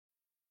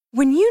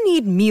When you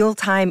need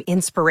mealtime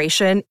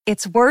inspiration,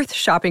 it's worth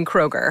shopping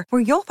Kroger,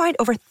 where you'll find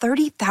over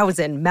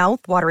 30,000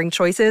 mouth-watering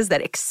choices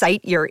that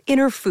excite your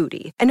inner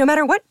foodie. And no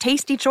matter what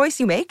tasty choice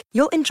you make,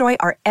 you'll enjoy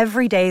our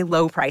everyday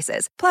low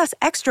prices, plus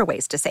extra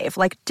ways to save,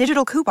 like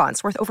digital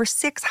coupons worth over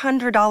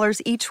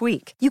 $600 each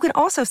week. You can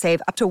also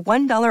save up to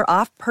 $1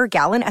 off per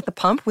gallon at the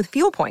pump with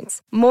fuel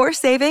points. More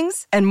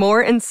savings and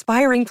more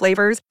inspiring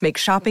flavors make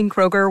shopping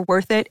Kroger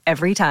worth it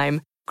every time.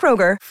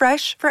 Kroger,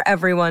 fresh for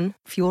everyone.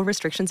 Fuel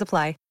restrictions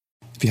apply.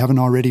 If you haven't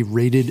already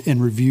rated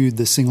and reviewed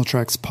the Single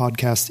Tracks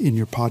podcast in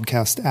your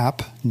podcast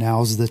app,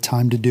 now's the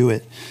time to do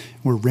it.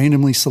 We're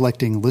randomly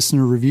selecting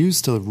listener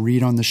reviews to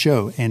read on the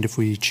show, and if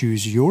we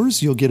choose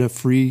yours, you'll get a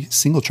free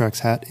Single Tracks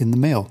hat in the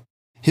mail.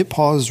 Hit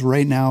pause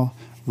right now,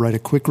 write a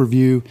quick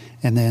review,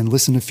 and then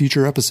listen to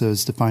future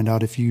episodes to find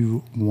out if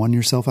you won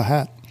yourself a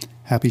hat.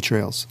 Happy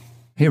trails.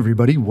 Hey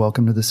everybody,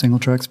 welcome to the Single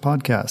Tracks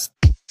podcast.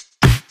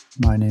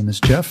 My name is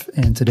Jeff,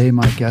 and today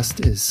my guest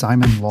is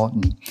Simon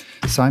Lawton.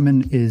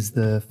 Simon is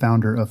the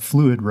founder of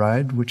Fluid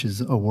Ride, which is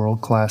a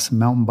world-class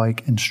mountain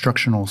bike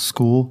instructional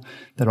school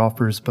that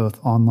offers both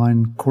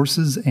online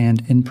courses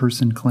and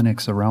in-person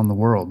clinics around the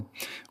world.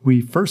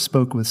 We first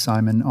spoke with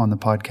Simon on the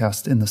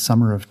podcast in the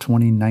summer of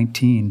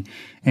 2019,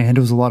 and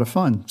it was a lot of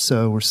fun,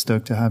 so we're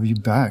stoked to have you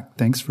back.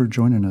 Thanks for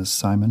joining us,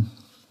 Simon.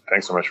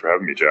 Thanks so much for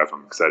having me, Jeff.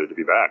 I'm excited to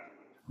be back.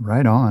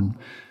 Right on.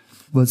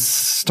 Let's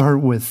start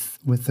with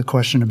the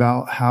question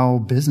about how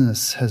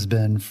business has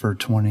been for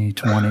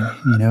 2020.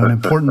 You know, an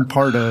important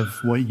part of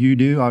what you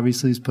do,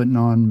 obviously, is putting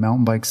on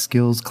mountain bike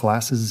skills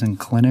classes and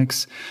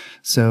clinics.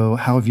 So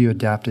how have you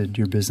adapted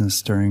your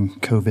business during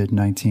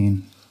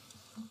COVID-19?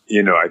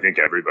 You know, I think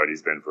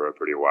everybody's been for a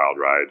pretty wild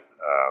ride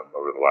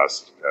over the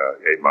last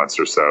 8 months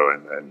or so,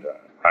 and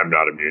I'm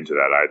not immune to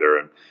that either.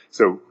 And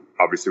so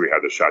obviously, we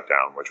had the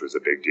shutdown, which was a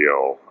big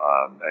deal.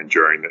 And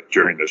during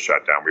the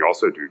shutdown, we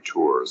also do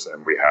tours,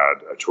 and we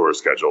had a tour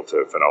scheduled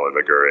to Finale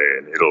Ligure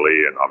in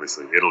Italy, and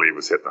obviously Italy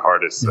was hit the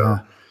hardest. So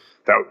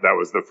that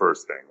was the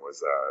first thing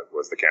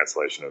was the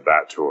cancellation of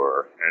that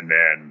tour. And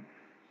then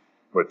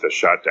with the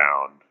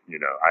shutdown, you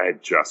know, I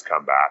had just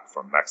come back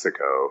from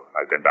Mexico.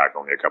 I'd been back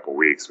only a couple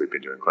weeks. We'd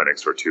been doing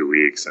clinics for 2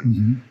 weeks,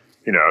 and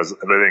you know, I was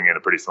living in a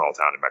pretty small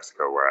town in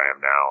Mexico where I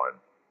am now, and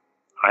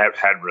I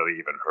hadn't really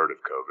even heard of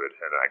COVID,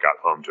 and I got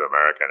home to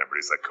America, and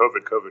everybody's like,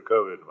 COVID.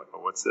 I'm like,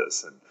 well, what's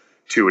this? And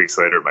 2 weeks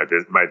later,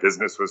 my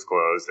business was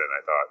closed, and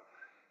I thought,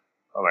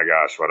 oh my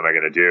gosh, what am I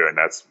going to do? And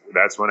that's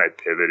when I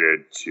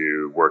pivoted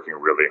to working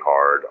really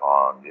hard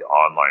on the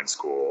online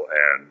school,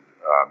 and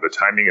the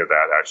timing of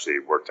that actually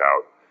worked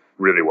out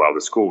really well. The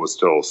school was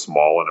still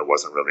small, and it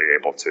wasn't really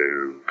able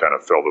to kind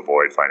of fill the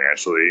void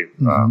financially,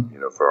 you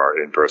know, for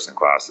our in-person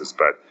classes,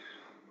 but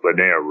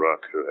Linnea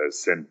Rook, who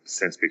has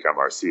since become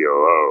our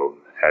COO,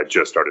 had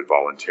just started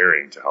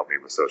volunteering to help me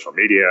with social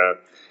media.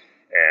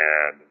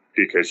 And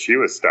because she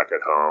was stuck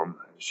at home,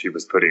 she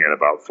was putting in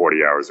about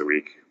 40 hours a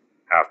week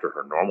after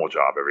her normal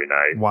job every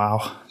night.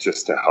 Wow.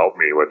 Just to help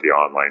me with the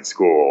online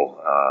school.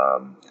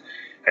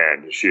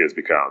 And she has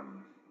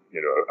become,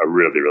 you know, a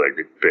really,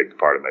 really big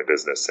part of my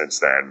business since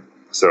then.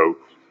 So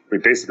we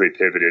basically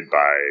pivoted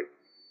by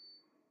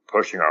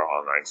pushing our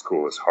online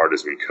school as hard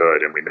as we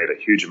could, and we made a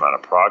huge amount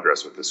of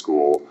progress with the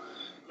school,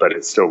 but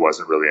it still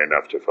wasn't really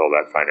enough to fill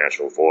that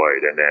financial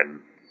void. And then,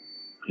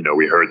 you know,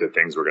 we heard that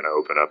things were going to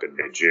open up in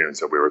mid-June,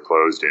 so we were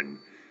closed in,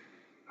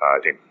 I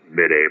think,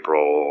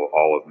 mid-April,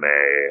 all of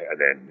May, and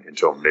then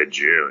until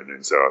mid-June.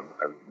 And so,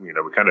 you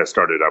know, we kind of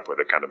started up with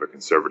a kind of a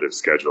conservative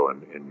schedule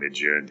in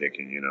mid-June,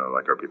 thinking, you know,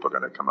 like, are people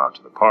going to come out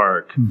to the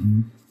park?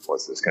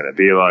 What's this going to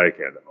be like?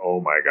 And oh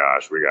my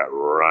gosh, we got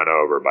run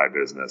over by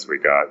business. We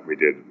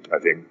did, I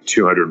think,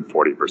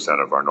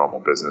 240% of our normal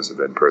business of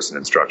in-person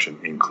instruction,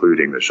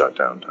 including the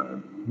shutdown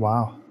time.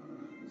 Wow.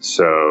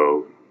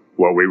 So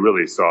what we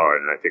really saw,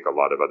 and I think a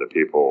lot of other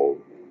people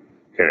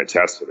can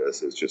attest to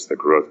this, is just the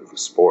growth of the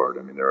sport.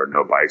 I mean, there are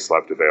no bikes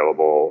left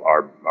available.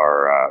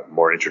 Our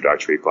more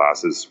introductory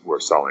classes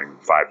were selling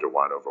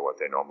 5-to-1 over what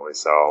they normally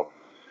sell.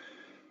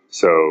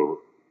 So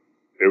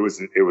it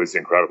was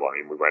incredible. I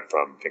mean, we went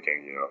from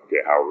thinking, you know, okay,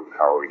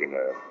 how are we going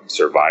to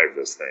survive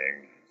this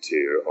thing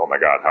to, oh my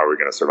God, how are we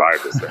going to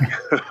survive this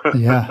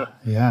thing?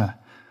 Yeah.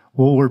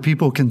 Well, were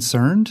people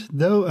concerned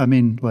though? I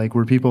mean, like,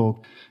 were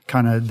people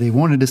they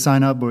wanted to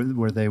sign up, or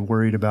were they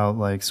worried about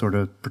like sort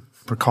of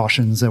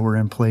precautions that were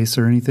in place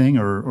or anything?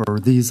 Or were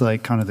these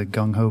like kind of the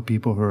gung-ho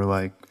people who are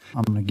like,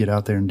 I'm going to get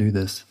out there and do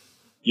this?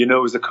 You know,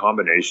 it was a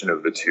combination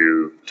of the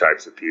two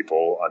types of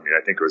people. I mean,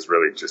 I think it was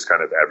really just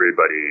kind of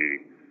everybody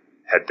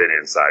had been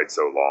inside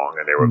so long,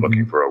 and they were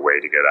looking for a way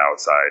to get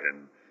outside.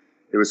 And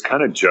it was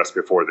kind of just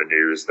before the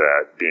news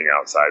that being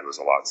outside was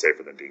a lot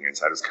safer than being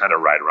inside. It was kind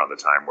of right around the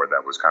time where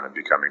that was kind of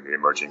becoming the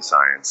emerging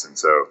science. And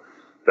so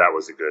that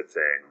was a good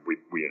thing. We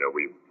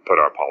put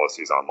our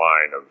policies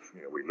online of,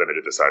 you know, we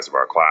limited the size of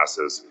our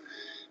classes,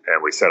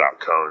 and we set out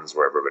cones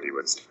where everybody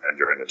would stand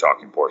during the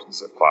talking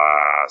portions of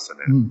class. And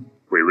then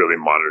we really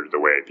monitored the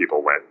way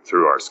people went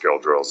through our skill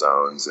drill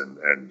zones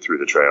and through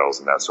the trails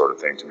and that sort of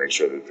thing to make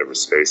sure that there was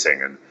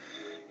spacing. And,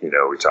 you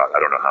know, we taught, I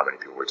don't know how many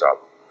people we taught,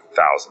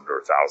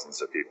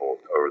 thousands of people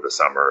over the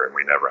summer, and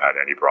we never had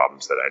any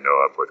problems that I know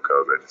of with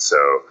COVID. So,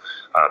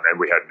 and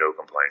we had no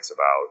complaints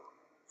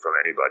from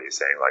anybody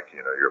saying like,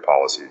 your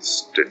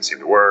policies didn't seem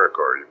to work,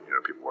 or,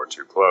 people were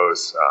too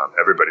close.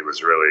 Everybody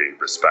was really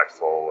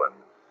respectful and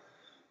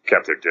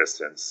kept their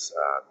distance.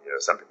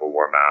 Some people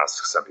wore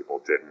masks, some people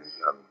didn't,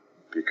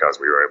 because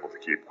we were able to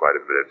keep quite a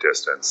bit of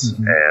distance.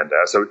 Mm-hmm. And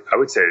so I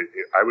would say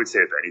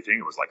if anything,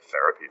 it was like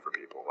therapy for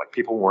people. Like,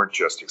 people weren't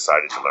just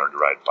excited to learn to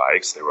ride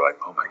bikes. They were like,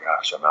 oh my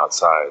gosh, I'm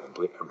outside, I'm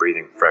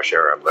breathing fresh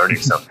air, I'm learning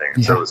something.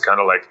 Yeah. So it was kind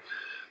of like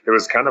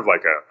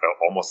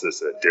almost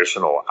this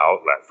additional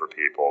outlet for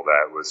people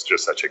that was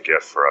just such a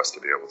gift for us to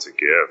be able to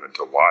give and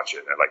to watch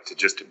it, and like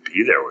to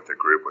be there with the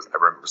group. I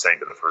remember saying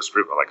to the first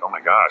group, I'm like, oh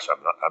my gosh,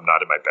 I'm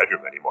not in my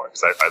bedroom anymore,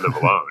 because I live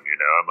alone.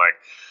 I'm like,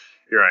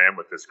 here I am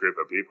with this group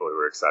of people who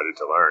are excited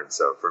to learn.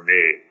 So for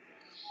me,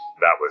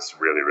 that was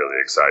really, really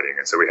exciting.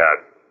 And so we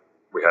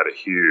had a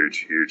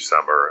huge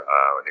summer.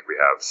 I think we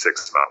have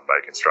 6 mountain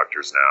bike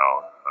instructors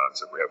now.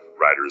 So we have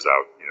riders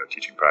out,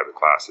 teaching private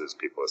classes,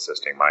 people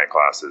assisting my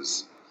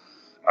classes,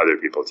 other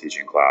people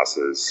teaching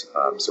classes.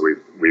 So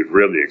we've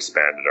really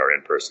expanded our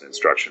in-person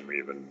instruction. We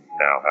even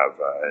now have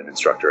an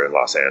instructor in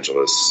Los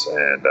Angeles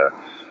and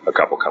a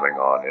couple coming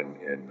on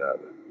in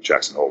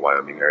Jackson Hole,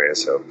 Wyoming area.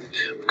 So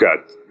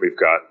we've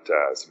got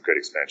some good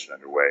expansion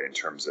underway in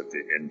terms of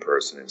the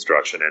in-person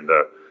instruction, and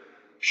the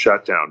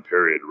shutdown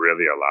period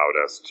really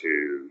allowed us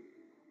to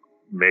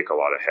make a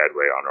lot of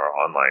headway on our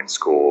online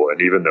school.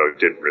 And even though it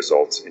didn't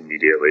result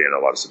immediately in a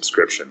lot of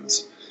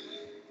subscriptions,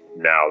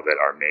 now that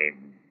our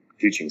main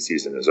teaching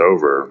season is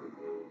over,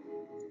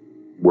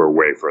 we're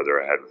way further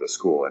ahead with the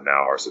school, and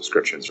now our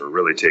subscriptions are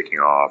really taking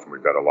off, and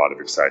we've got a lot of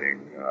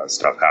exciting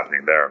stuff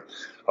happening there.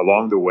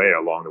 Along the way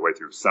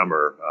through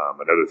summer,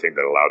 another thing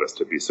that allowed us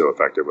to be so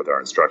effective with our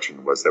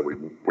instruction was that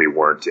we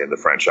weren't in the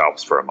French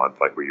Alps for a month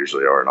like we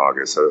usually are in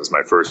August. So it was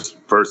my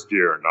first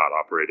year not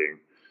operating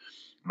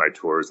my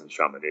tours in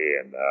Chamonix,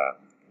 and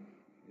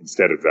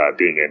instead of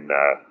being in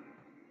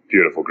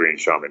beautiful green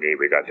Chamonix,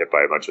 we got hit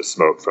by a bunch of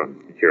smoke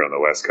from here on the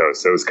West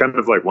Coast. So it was kind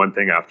of like one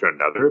thing after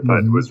another, but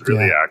it was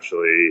really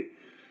actually,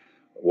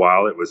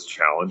 while it was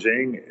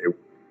challenging,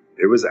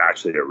 it was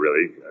actually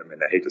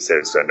I hate to say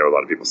this, I know a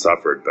lot of people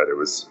suffered, but it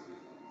was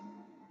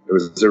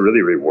a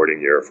really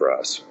rewarding year for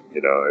us.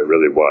 It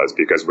really was,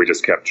 because we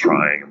just kept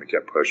trying, and we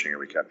kept pushing, and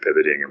we kept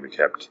pivoting, and we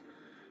kept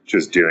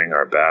just doing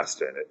our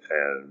best,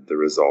 and the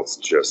results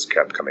just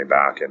kept coming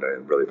back in a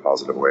really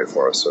positive way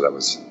for us. So that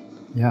was,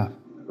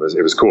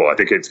 it was cool. I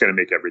think it's going to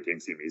make everything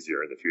seem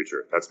easier in the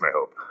future. That's my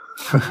hope.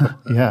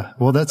 Yeah.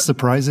 Well, that's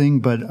surprising,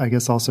 but I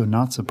guess also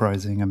not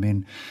surprising. I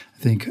mean, I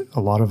think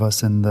a lot of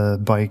us in the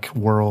bike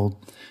world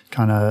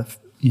kind of,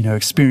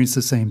 experienced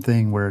the same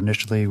thing, where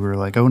initially we were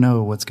like, oh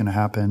no, what's going to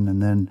happen? And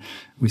then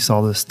we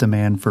saw this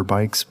demand for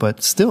bikes,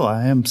 but still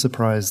I am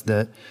surprised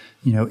that,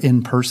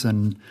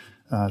 in-person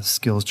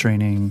skills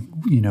training,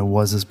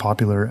 was as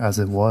popular as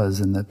it was,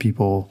 and that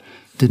people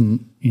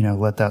didn't,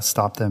 let that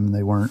stop them.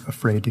 They weren't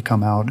afraid to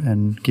come out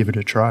and give it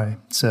a try.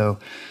 So,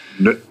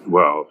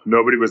 well,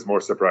 nobody was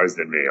more surprised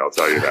than me. I'll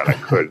tell you that. I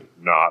could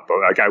not,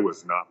 but I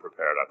was not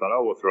prepared. I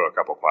thought, we'll throw a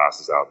couple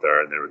classes out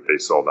there, and they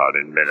sold out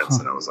in minutes.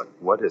 And I was like,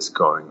 what is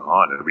going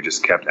on? And we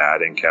just kept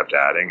adding,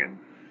 and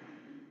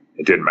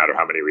it didn't matter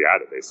how many we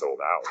added, they sold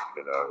out.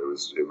 It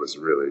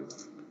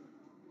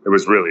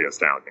was really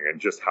astounding, and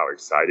just how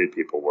excited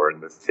people were.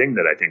 And the thing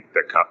that I think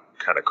that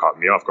kind of caught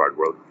me off guard,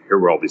 here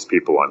were all these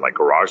people on like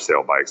garage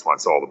sale bikes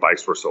once all the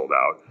bikes were sold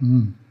out.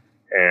 Mm.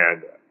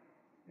 And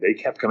they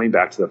kept coming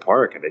back to the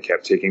park, and they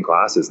kept taking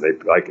classes. And they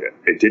like it.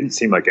 It didn't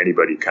seem like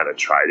anybody kind of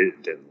tried it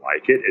and didn't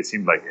like it. It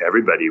seemed like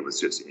everybody was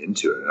just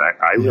into it. And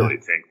I really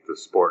think the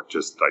sport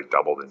just like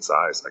doubled in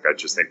size. Like, I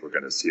just think we're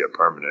going to see a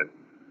permanent,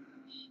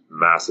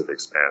 massive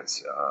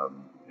expanse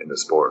in the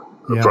sport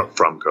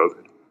from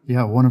COVID.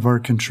 Yeah, one of our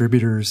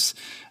contributors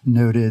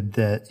noted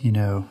that,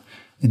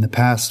 in the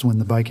past, when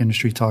the bike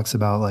industry talks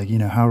about like,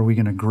 how are we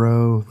going to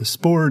grow the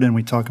sport? And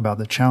we talk about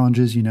the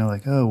challenges,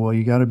 like, oh, well,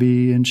 you got to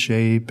be in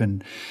shape,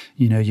 and,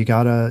 you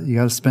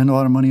gotta spend a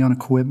lot of money on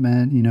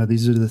equipment.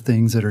 These are the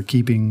things that are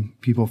keeping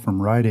people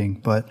from riding.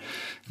 But,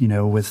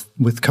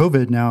 with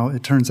COVID now,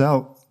 it turns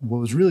out what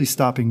was really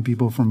stopping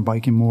people from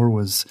biking more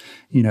was,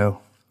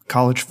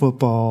 college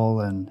football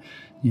and,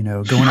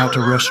 going out to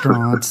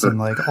restaurants and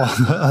like all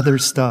the other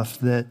stuff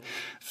that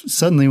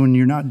suddenly when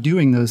you're not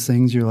doing those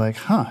things, you're like,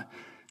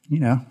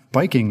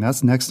 biking,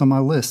 that's next on my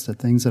list of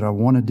things that I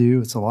want to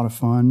do. It's a lot of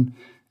fun,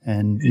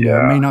 and,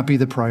 it may not be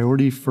the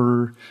priority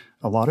for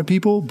a lot of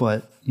people,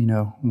 but,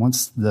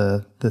 once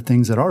the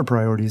things that are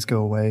priorities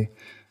go away,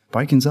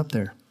 biking's up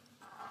there.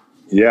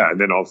 Yeah. And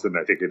then all of a sudden,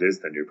 I think it is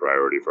the new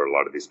priority for a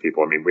lot of these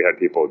people. I mean, we had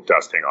people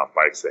dusting off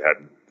bikes they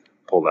hadn't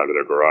pulled out of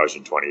their garage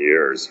in 20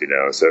 years,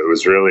 so it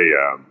was really,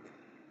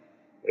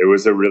 it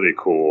was a really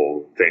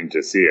cool thing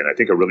to see, and I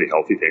think a really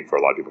healthy thing for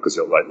a lot of people, because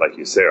like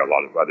you say, a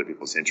lot of other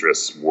people's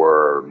interests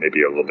were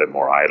maybe a little bit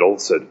more idle.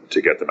 So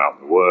to get them out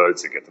in the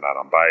woods and get them out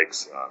on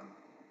bikes,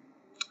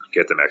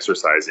 get them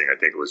exercising, I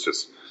think it was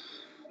just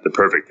the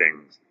perfect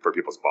thing for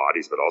people's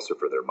bodies, but also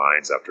for their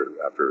minds after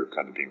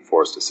kind of being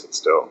forced to sit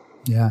still.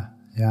 Yeah.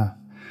 Yeah.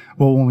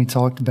 Well, when we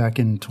talked back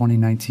in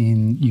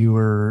 2019, you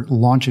were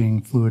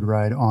launching Fluid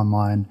Ride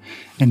online,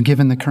 and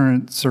given the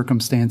current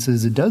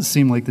circumstances, it does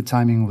seem like the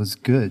timing was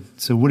good.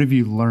 So what have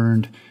you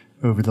learned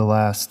over the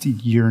last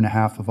year and a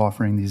half of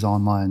offering these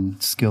online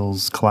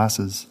skills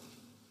classes?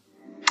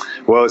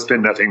 Well, it's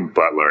been nothing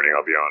but learning,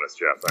 I'll be honest,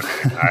 Jeff. I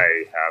mean, I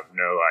have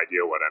no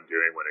idea what I'm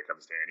doing when it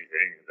comes to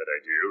anything that I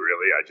do,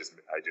 really. I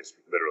just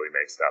literally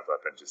make stuff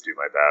up and just do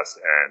my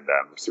best, and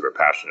I'm super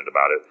passionate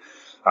about it.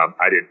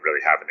 I didn't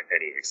really have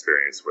any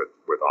experience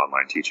with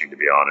online teaching, to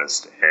be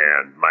honest.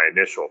 And my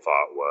initial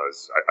thought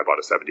was, I bought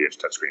a 70-inch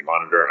touchscreen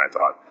monitor, and I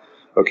thought,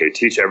 okay,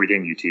 teach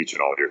everything you teach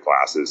in all of your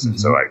classes. Mm-hmm.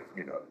 And so I,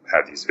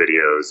 had these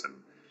videos and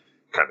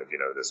kind of,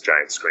 this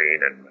giant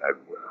screen, and I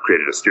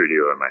created a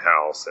studio in my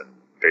house, and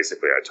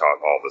basically I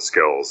taught all the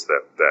skills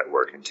that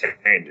were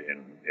contained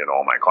in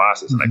all my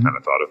classes. Mm-hmm. And I kind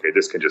of thought, okay,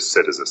 this can just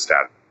sit as a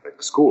static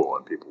school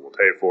and people will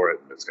pay for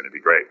it and it's going to be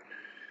great.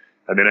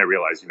 And then I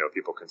realized,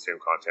 people consume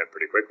content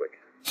pretty quickly,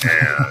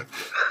 and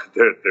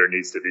there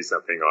needs to be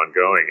something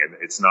ongoing. And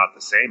it's not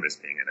the same as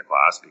being in a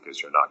class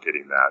because you're not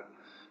getting that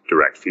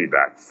direct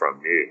feedback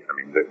from me. I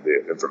mean,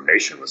 the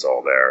information was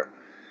all there.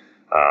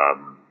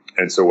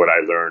 And so what I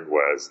learned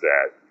was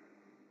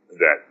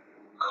that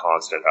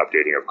constant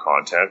updating of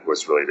content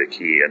was really the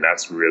key, and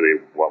that's really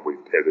what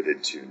we've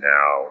pivoted to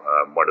now.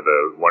 One of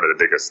the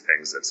biggest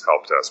things that's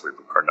helped us,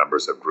 our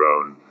numbers have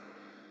grown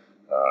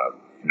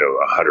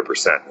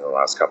 100% in the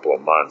last couple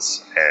of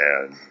months,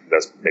 and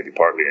that's maybe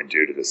partly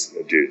due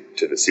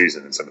to the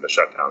season and some of the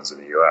shutdowns in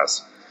the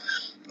U.S.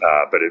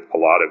 But a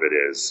lot of it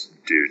is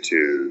due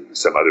to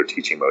some other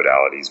teaching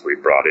modalities we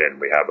brought in.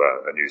 We have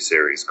a new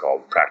series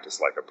called Practice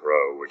Like a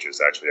Pro, which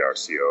is actually our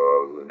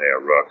COO, Linnea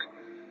Rook,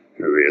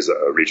 who is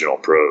a regional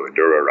pro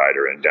enduro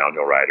rider and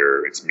downhill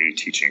rider. It's me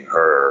teaching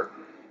her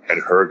and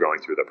her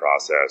going through the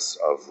process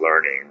of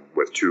learning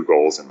with two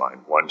goals in mind.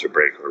 One, to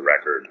break her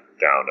record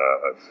down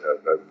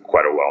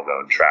quite a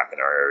well-known track in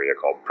our area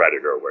called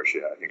Predator, where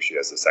I think she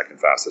has the second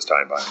fastest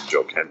time behind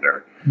Jill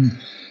Kentner.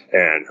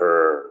 And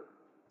her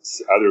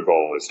other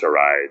goal is to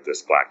ride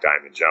this Black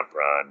Diamond jump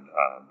run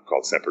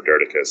called Semper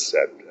Dirticus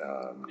at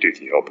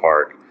Dookie Hill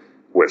Park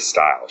with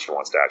style. She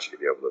wants to actually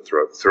be able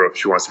to throw.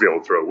 She wants to be able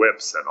to throw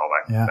whips and all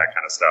that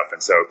kind of stuff.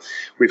 And so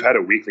we've had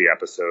a weekly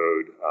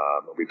episode.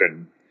 We've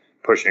been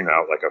pushing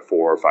out like a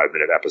 4 or 5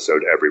 minute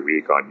episode every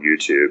week on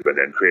YouTube, and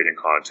then creating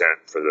content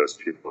for those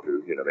people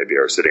who maybe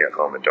are sitting at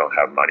home and don't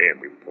have money,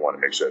 and we want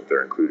to make sure that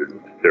they're included.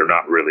 They're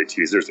not really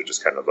teasers; they're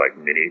just kind of like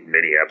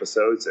mini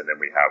episodes, and then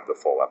we have the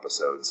full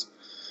episodes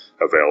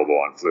available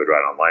on Fluid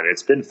Ride Online. And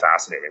it's been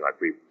fascinating. Like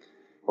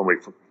when we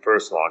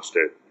first launched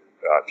it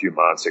a few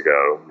months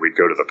ago, we'd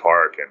go to the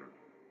park and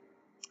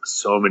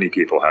so many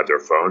people had their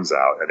phones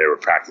out and they were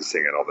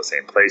practicing in all the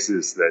same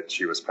places that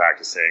she was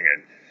practicing,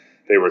 and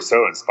they were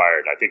so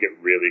inspired. I think it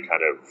really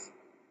kind of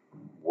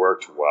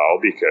worked well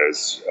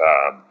because,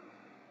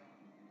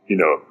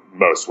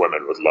 most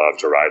women would love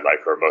to ride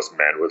like her. Most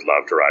men would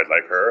love to ride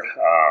like her.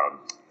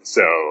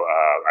 So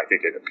I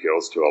think it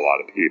appeals to a lot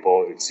of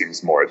people. It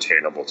seems more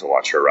attainable to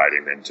watch her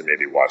riding than to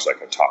maybe watch like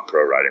a top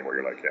pro riding where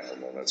you're like, yeah,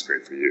 well, that's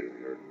great for you.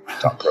 You're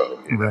top pro.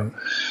 Right.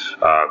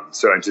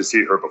 And to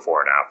see her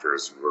before and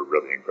afters were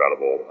really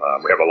incredible.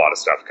 We have a lot of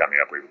stuff coming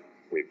up.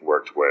 We've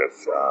worked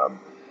with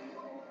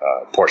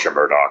Portia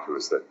Murdoch, who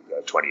was the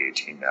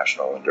 2018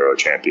 National Enduro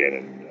Champion,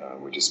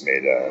 and we just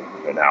made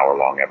an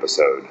hour-long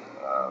episode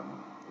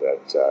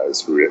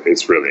it's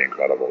really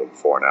incredible, the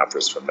before and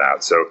afters from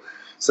that. So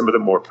some of the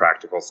more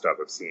practical stuff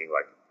of seeing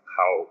like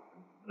how,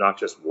 not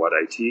just what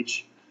I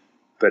teach,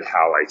 but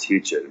how I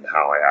teach it and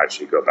how I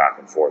actually go back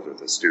and forth with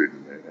the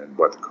student and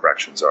what the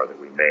corrections are that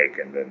we make,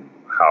 and then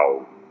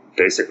how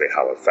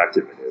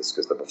effective it is,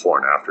 because the before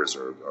and afters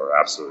are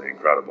absolutely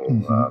incredible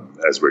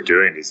as we're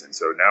doing these things.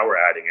 So now we're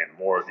adding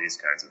in more of these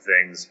kinds of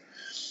things.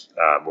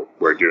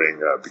 We're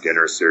doing a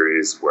beginner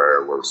series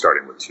where we're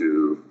starting with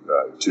two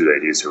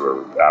ladies who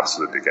are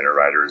absolute beginner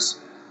riders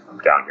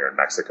down here in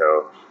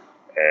Mexico.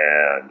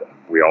 And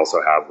we also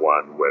have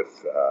one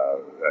with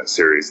a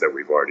series that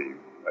we've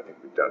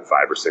done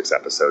 5 or 6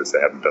 episodes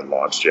that haven't been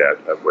launched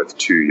yet, with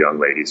 2 young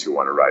ladies who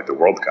want to ride the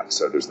World Cup.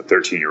 So there's the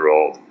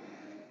 13-year-old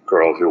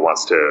girl who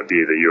wants to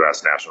be the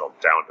U.S. national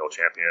downhill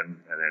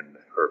champion, and then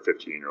her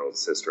 15-year-old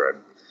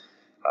sister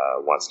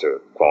wants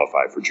to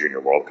qualify for Junior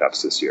World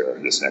Cups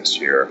this next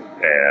year.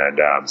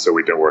 And so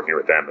we've been working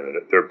with them, and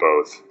they're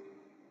both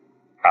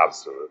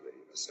absolutely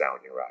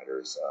astounding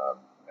riders.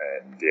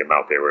 And the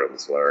amount they were able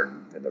to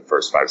learn in the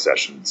first 5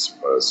 sessions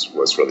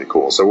was really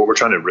cool. So what we're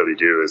trying to really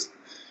do is,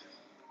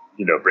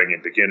 bring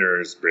in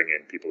beginners, bring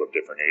in people of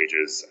different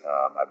ages.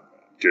 I'm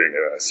doing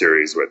a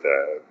series with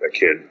a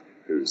kid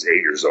who's 8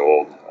 years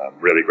old,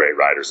 really great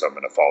rider, so I'm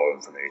going to follow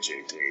him from age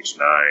 8 to age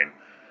 9.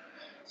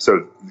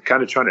 So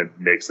kind of trying to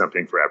make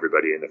something for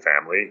everybody in the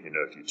family.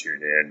 If you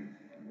tune in,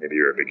 maybe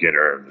you're a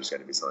beginner and there's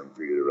going to be something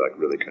for you to like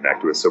really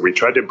connect with. So we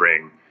tried to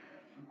bring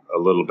a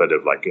little bit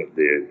of like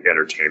the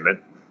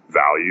entertainment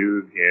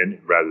value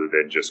in, rather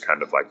than just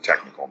kind of like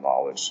technical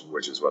knowledge,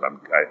 which is what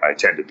I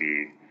tend to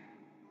be.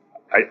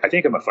 I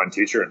think I'm a fun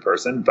teacher in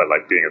person, but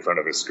like being in front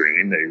of a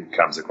screen, it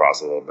comes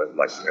across a little bit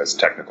like as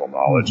technical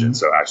knowledge. Mm-hmm. And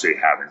so actually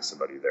having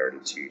somebody there to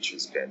teach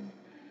has been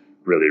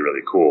really,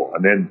 really cool.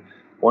 And then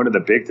one of the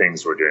big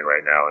things we're doing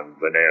right now, and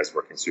Linnea is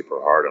working super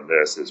hard on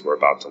this, is we're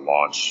about to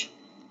launch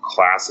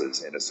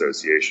classes in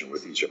association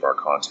with each of our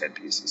content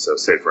pieces. So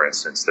say, for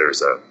instance,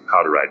 there's a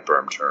how to ride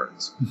berm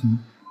turns. Mm-hmm.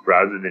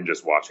 Rather than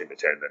just watching the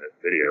 10-minute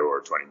video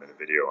or 20-minute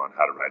video on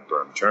how to ride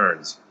berm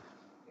turns,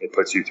 it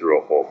puts you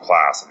through a whole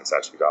class, and it's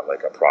actually got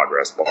like a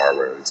progress bar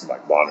where it's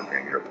like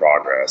monitoring your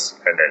progress.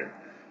 And then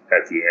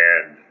at the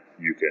end,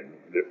 you can,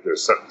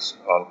 there's some,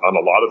 on a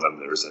lot of them,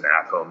 there's an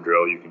at-home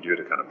drill you can do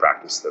to kind of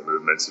practice the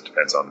movements. It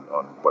depends on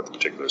what the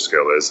particular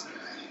skill is.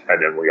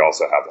 And then we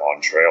also have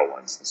on-trail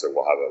ones. And so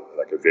we'll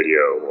have a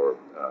video or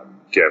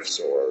GIFs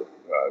or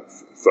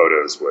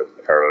photos with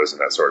arrows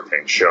and that sort of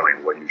thing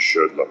showing what you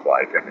should look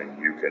like. And then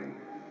you can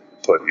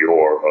put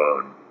your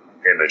own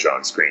image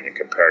on screen and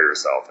compare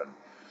yourself. And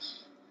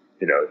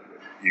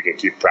you can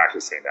keep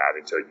practicing that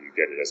until you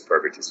get it as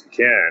perfect as you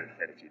can.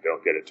 And if you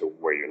don't get it to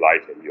where you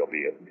like it, you'll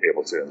be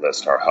able to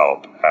enlist our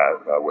help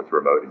with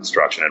remote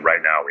instruction. And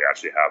right now we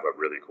actually have a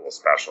really cool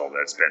special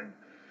that's been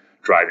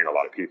driving a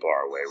lot of people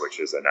our way, which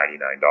is a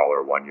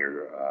 $99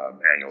 one-year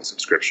annual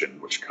subscription,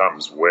 which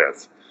comes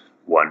with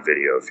one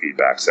video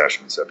feedback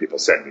session. So people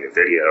send me a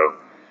video,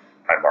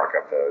 I mark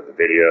up the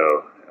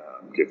video,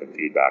 give them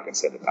feedback, and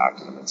send it back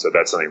to them. And so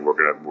that's something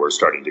we're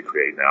starting to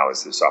create now,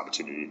 is this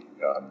opportunity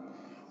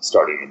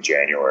starting in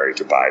January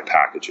to buy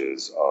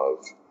packages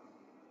of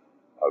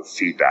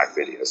feedback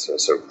videos.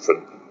 So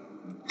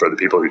for the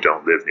people who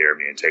don't live near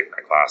me and take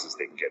my classes,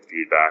 they can get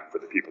feedback. For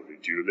the people who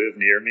do live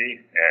near me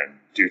and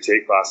do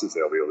take classes,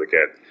 they'll be able to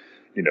get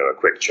a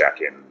quick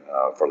check-in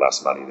for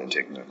less money than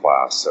taking a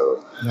class.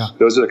 So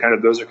those are kind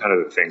of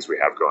the things we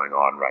have going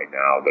on right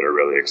now that are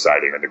really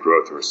exciting, and the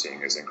growth we're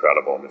seeing is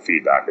incredible, and the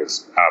feedback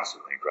is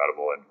absolutely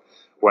incredible. And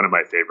one of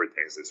my favorite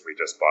things is we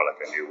just bought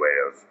like a new way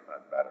of,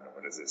 I don't know,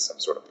 what is this, some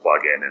sort of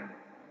plug-in, and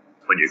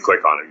when you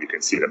click on it, you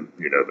can see the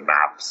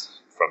maps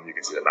you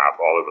can see the map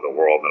all over the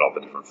world and all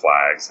the different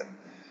flags, and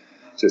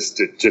just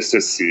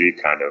to see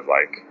kind of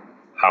like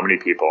how many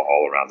people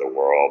all around the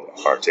world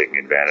are taking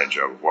advantage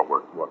of what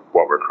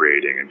we're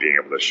creating, and being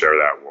able to share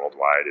that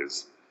worldwide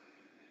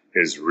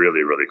is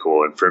really, really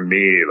cool. And for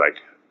me, like,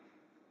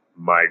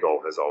 my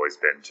goal has always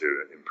been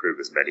to improve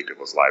as many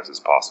people's lives as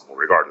possible,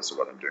 regardless of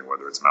what I'm doing,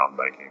 whether it's mountain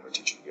biking or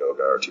teaching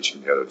yoga or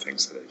teaching the other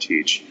things that I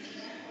teach.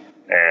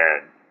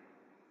 And,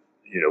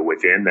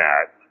 within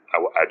that,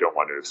 I don't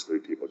want to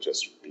exclude people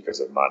just because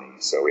of money.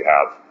 So we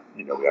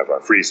have our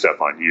free stuff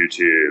on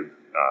YouTube,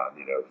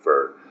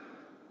 for,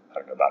 I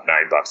don't know, about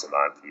 $9 a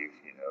month.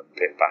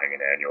 Buying an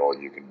annual,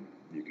 you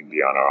can be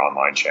on our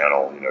online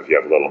channel. If you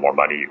have a little more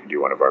money, you can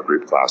do one of our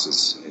group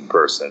classes in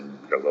person.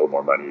 If you have a little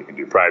more money, you can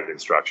do private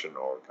instruction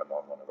or come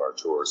on one of our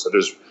tours. So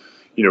there's,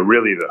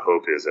 really the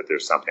hope is that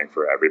there's something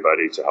for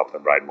everybody to help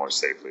them ride more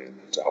safely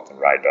and to help them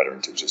ride better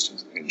and to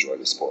just enjoy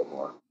the sport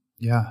more.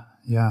 Yeah.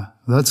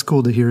 Well, that's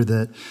cool to hear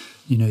that,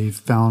 you've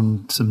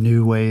found some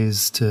new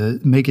ways to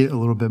make it a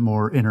little bit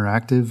more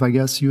interactive, I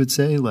guess you would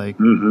say, like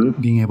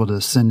being able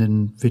to send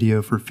in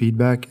video for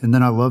feedback. And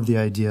then I love the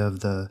idea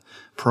of the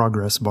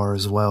progress bar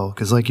as well.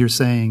 Because like you're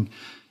saying,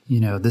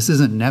 this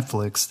isn't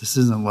Netflix. This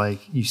isn't like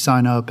you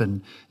sign up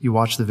and you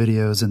watch the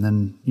videos and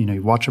then,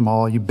 you watch them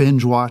all, you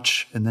binge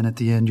watch, and then at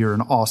the end, you're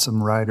an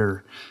awesome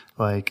rider.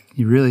 Like,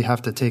 you really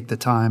have to take the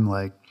time,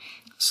 like,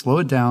 slow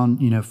it down,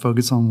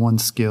 focus on one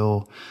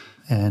skill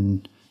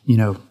and,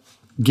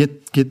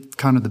 get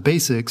kind of the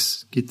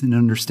basics, get an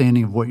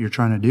understanding of what you're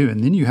trying to do.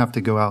 And then you have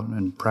to go out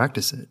and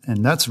practice it.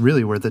 And that's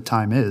really where the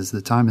time is.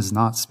 The time is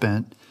not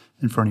spent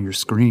in front of your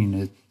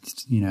screen.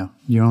 It's,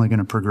 you're only going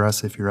to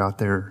progress if you're out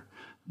there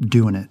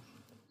doing it.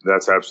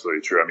 That's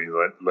absolutely true. I mean,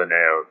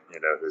 Linnea,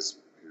 who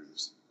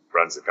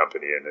runs the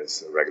company and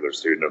is a regular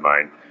student of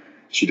mine,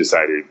 she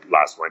decided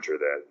last winter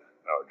that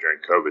during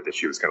COVID that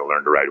she was going to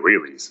learn to ride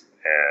wheelies.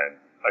 And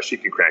she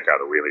can crank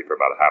out a wheelie for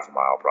about a half a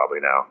mile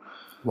probably now.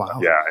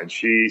 Wow. Yeah, and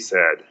she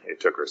said it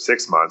took her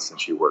 6 months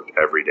and she worked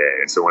every day.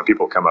 And so when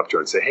people come up to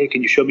her and say, "Hey,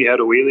 can you show me how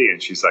to wheelie?"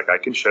 And she's like, "I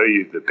can show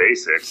you the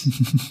basics,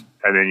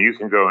 and then you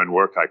can go and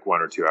work like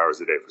 1 or 2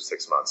 hours a day for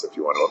 6 months if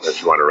you want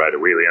to ride a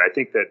wheelie." And I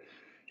think that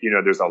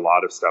there's a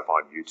lot of stuff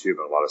on YouTube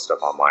and a lot of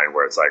stuff online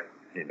where it's like,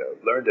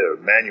 learn to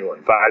manual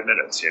in 5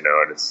 minutes, and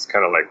it's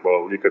kind of like,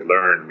 well, you could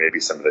learn maybe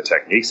some of the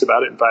techniques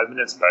about it in 5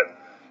 minutes, but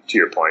to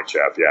your point,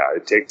 Jeff, yeah,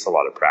 it takes a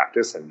lot of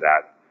practice, and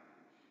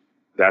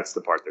that's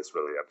the part that's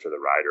really up to the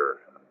rider.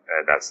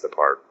 And that's the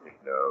part,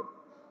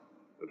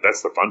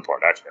 that's the fun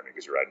part, actually,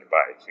 because you're riding a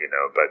bike,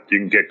 but you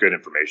can get good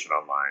information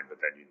online, but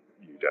then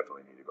you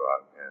definitely need to go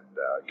out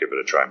and give it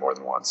a try more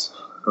than once.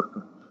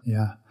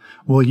 Yeah.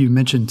 Well, you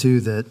mentioned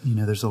too that,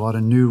 there's a lot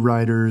of new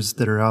riders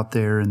that are out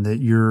there and that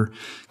you're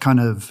kind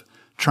of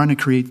trying to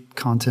create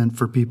content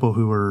for people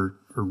who are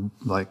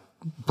like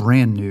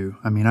brand new.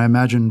 I mean, I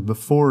imagine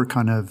before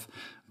kind of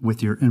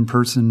with your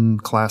in-person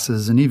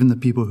classes and even the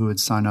people who would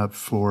sign up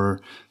for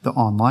the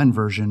online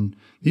version,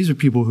 these are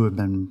people who have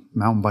been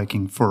mountain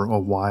biking for a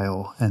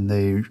while, and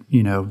they,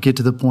 get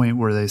to the point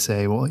where they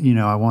say, well,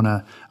 I want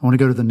to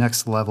go to the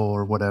next level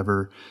or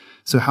whatever.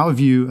 So how have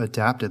you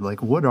adapted?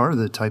 Like, what are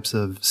the types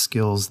of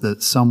skills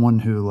that someone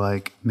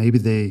who maybe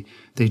they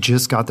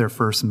just got their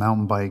first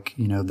mountain bike,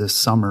 this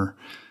summer,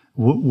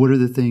 what are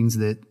the things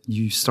that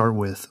you start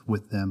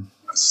with them?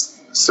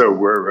 So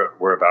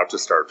we're about to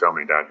start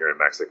filming down here in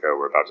Mexico.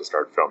 We're about to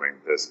start filming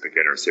this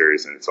beginner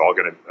series, and it's all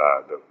going to,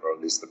 or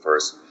at least the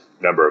first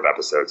number of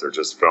episodes are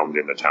just filmed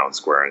in the town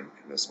square in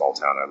the small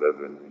town I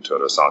live in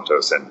Todos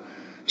Santos, and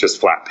just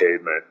flat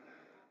pavement.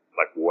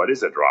 Like, what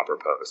is a dropper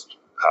post?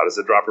 How does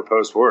a dropper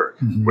post work?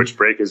 Mm-hmm. Which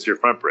brake is your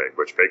front brake?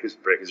 Which brake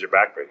is your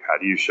back brake? How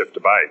do you shift a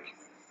bike?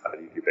 How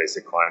do you do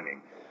basic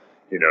climbing?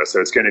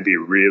 So it's going to be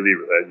really,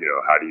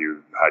 how do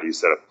you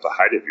set up the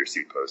height of your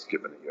seat post,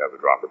 given that you have a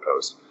dropper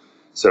post?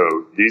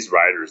 So these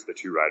riders, the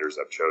two riders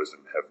I've chosen,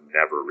 have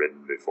never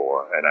ridden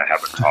before, and I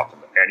haven't taught them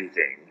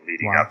anything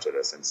leading up to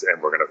this. And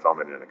we're going to film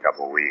it in a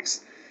couple of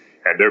weeks.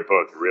 And they're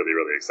both really,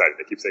 really excited.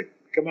 They keep saying,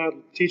 "Come out,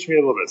 teach me a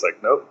little bit." It's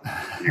like, nope,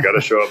 you got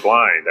to show up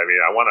blind. I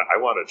mean, I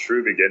want a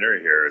true beginner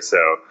here.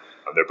 So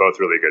they're both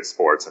really good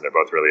sports, and they're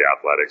both really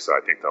athletic. So I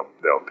think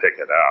they'll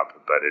pick it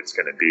up. But it's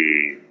going to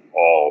be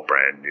all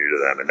brand new to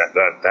them, and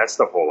that's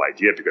the whole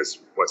idea. Because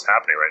what's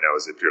happening right now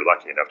is, if you're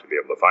lucky enough to be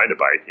able to find a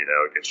bike, it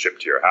gets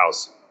shipped to your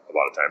house. A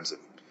lot of times, if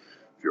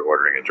you're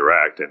ordering it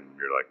direct, and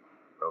you're like,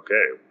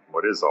 okay,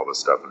 what is all this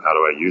stuff and how do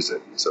I use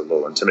it? It's a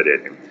little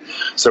intimidating.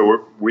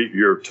 So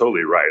you're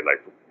totally right.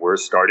 Like, we're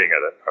starting at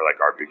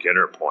our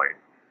beginner point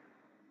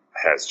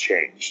has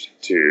changed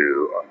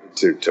to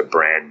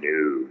brand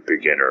new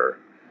beginner.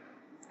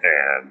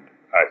 And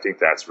I think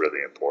that's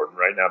really important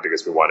right now,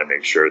 because we want to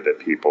make sure that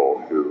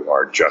people who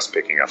are just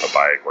picking up a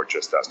bike or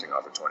just dusting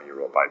off a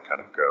 20-year-old bike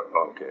kind of go,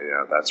 oh, okay,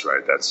 yeah, that's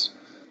right. That's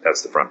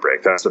the front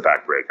brake. That's the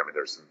back brake. I mean,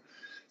 there's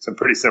some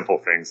pretty simple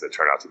things that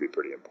turn out to be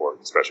pretty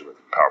important, especially with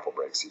powerful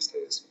brakes these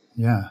days.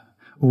 Yeah.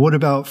 Well, what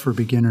about for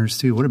beginners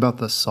too? What about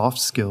the soft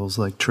skills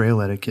like trail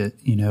etiquette?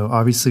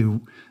 Obviously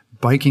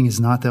biking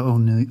is not the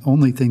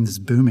only thing that's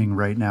booming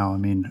right now. I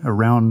mean,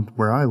 around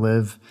where I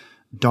live,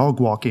 dog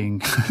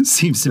walking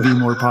seems to be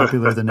more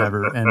popular than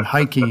ever, and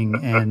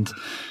hiking and,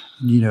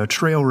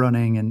 trail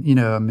running.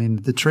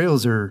 And, the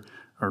trails are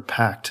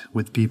packed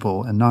with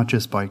people and not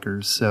just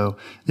bikers. So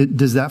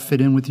does that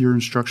fit in with your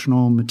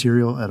instructional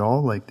material at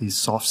all? Like these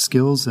soft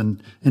skills?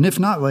 And if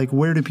not,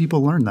 where do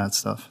people learn that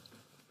stuff?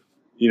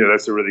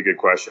 That's a really good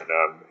question.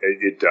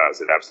 It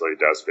does. It absolutely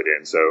does fit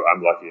in. So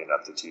I'm lucky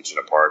enough to teach in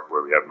a park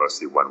where we have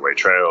mostly one-way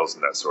trails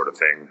and that sort of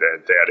thing.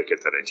 The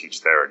etiquette that I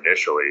teach there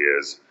initially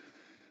is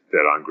that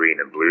on green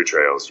and blue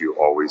trails, you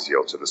always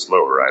yield to the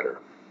slower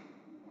rider.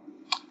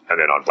 And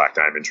then on black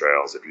diamond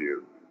trails, if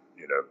you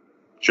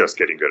just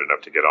getting good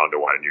enough to get onto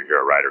one and you hear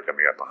a rider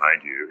coming up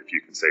behind you, if you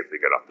can safely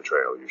get off the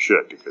trail, you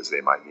should, because they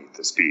might need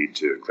the speed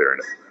to clear an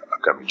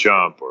upcoming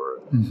jump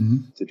or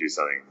to do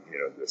something,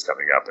 that's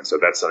coming up. And so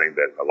that's something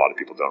that a lot of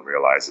people don't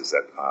realize, is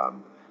that,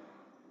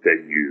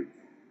 that you,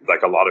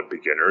 like, a lot of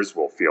beginners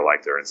will feel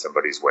like they're in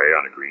somebody's way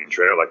on a green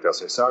trail. Like, they'll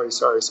say, sorry.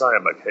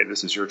 I'm like, hey,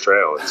 this is your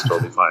trail. It's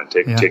totally fine.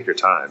 Take your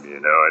time,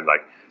 and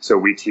so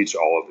we teach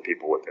all of the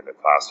people within the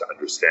class to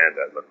understand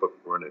that, look,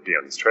 we're going to be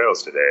on these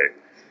trails today.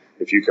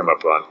 If you come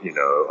up on,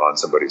 on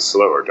somebody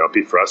slower, don't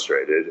be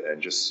frustrated,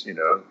 and just,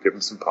 give them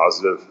some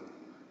positive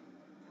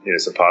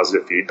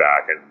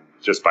feedback. And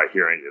just by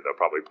hearing you, they'll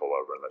probably pull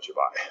over and let you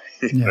by.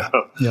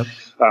 Yep.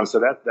 So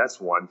that's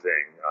one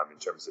thing in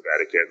terms of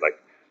etiquette.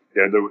 Like,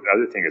 the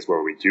other thing is,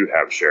 where we do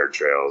have shared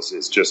trails,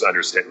 is just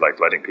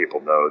letting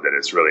people know that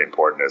it's really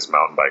important as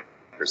mountain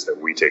bikers that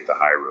we take the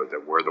high road,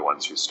 that we're the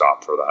ones who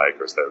stop for the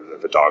hikers, that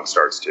if a dog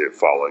starts to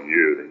follow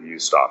you, that you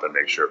stop and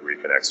make sure it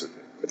reconnects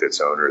with its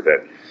owner,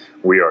 that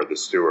we are the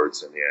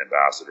stewards and the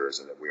ambassadors,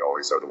 and that we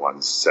always are the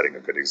ones setting a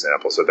good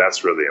example. So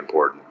that's really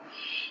important.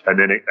 And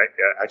then it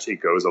actually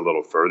goes a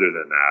little further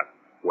than that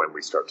when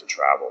we start to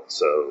travel.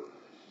 So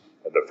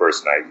the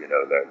first night,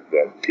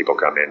 that people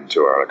come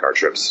into our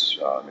trips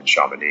in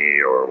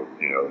Chamonix, or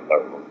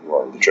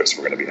the trips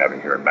we're going to be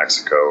having here in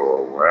Mexico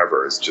or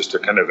wherever, is just to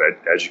kind of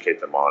educate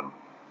them on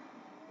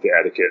the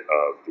etiquette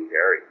of the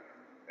area,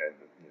 and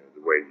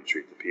the way you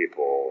treat the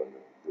people, and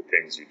the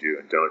things you do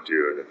and don't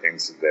do, and the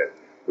things that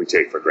we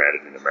take for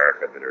granted in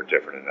America that are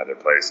different in other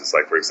places.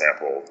 Like, for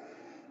example,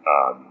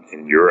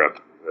 in Europe,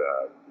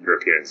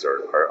 Europeans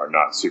are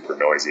not super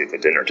noisy at the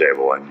dinner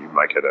table, and you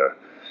might get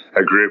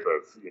a group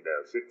of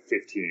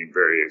 15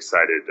 very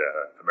excited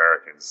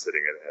Americans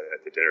sitting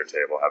at the dinner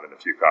table having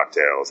a few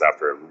cocktails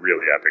after a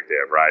really epic day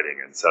of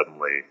riding, and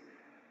suddenly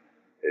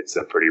it's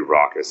a pretty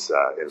raucous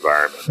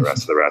environment. The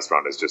rest of the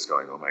restaurant is just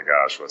going, oh my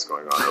gosh, what's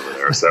going on over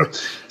there?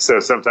 So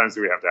sometimes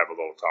we have to have a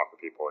little talk with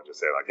people and just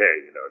say, like,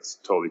 hey, it's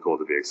totally cool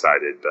to be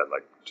excited, but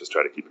just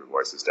try to keep your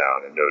voices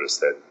down, and notice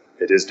that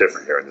it is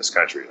different here in this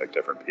country. Like,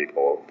 different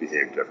people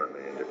behave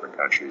differently in different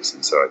countries.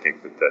 And so I think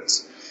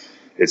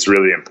it's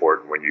really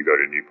important when you go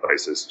to new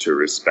places to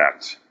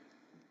respect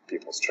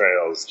people's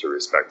trails, to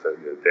respect the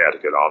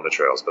etiquette on the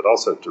trails, but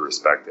also to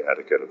respect the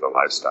etiquette of the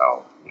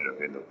lifestyle,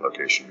 in the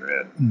location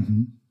you're in.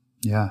 Mm-hmm.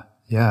 Yeah.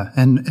 Yeah.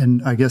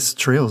 And I guess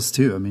trails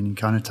too. I mean, you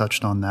kind of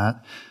touched on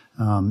that.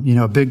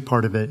 A big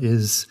part of it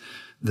is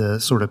the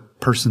sort of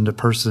person to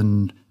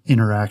person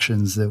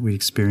interactions that we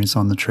experience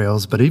on the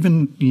trails, but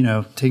even,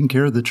 taking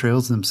care of the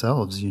trails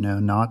themselves,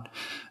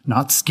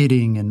 not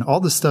skidding and all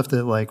the stuff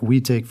that like we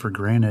take for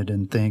granted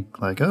and think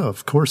like, oh,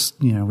 of course,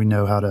 we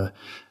know how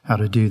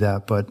to do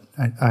that. But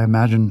I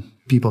imagine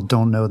people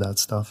don't know that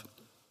stuff.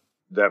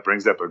 That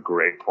brings up a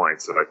great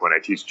point. So like when I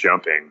teach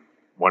jumping,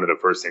 one of the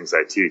first things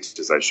I teach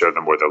is I show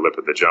them where the lip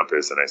of the jump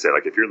is. And I say,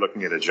 like, if you're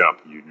looking at a jump,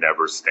 you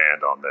never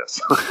stand on this.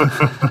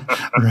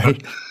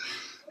 Right.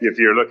 If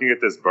you're looking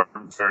at this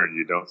berm turn,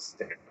 you don't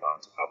stand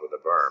on top of the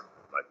berm.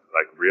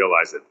 Like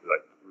realize that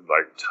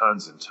like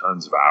tons and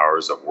tons of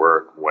hours of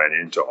work went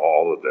into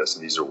all of this,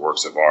 and these are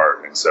works of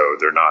art. And so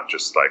they're not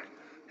just like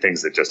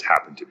things that just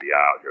happen to be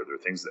out here. They're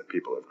things that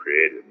people have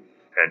created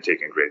and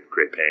taken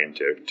great pain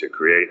to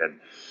create. And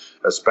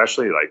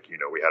especially like,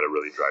 we had a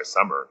really dry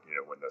summer,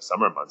 when the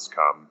summer months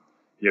come,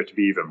 you have to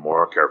be even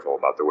more careful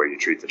about the way you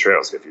treat the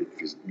trails. If you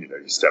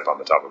step on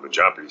the top of a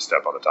jump or you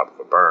step on the top of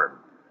a berm,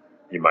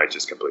 you might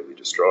just completely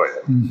destroy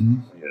it,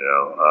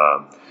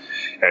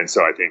 and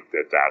so I think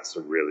that that's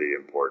really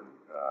important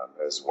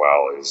as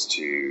well, is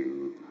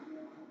to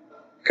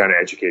kind of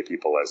educate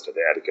people as to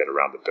the etiquette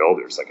around the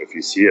builders. Like if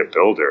you see a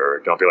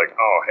builder, don't be like,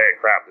 oh, hey,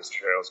 crap, this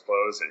trail's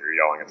closed, and you're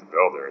yelling at the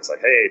builder. It's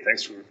like, hey,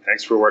 thanks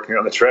for working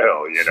on the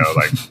trail.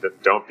 Like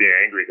don't be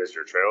angry because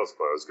your trail's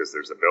closed because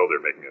there's a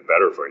builder making it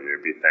better for you.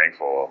 Be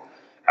thankful.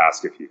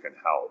 Ask if you can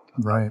help.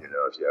 Right.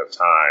 If you have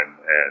time,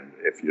 and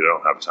if you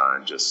don't have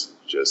time, just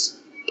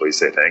please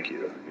say thank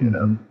you.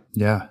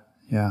 Yeah.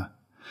 Yeah.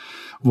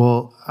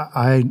 Well,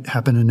 I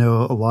happen to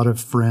know a lot of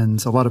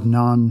friends, a lot of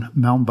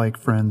non-mountain bike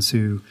friends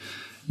who,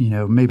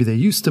 maybe they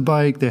used to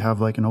bike. They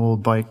have like an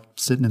old bike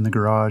sitting in the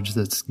garage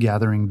that's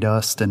gathering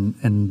dust,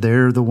 and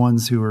they're the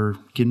ones who are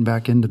getting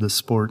back into the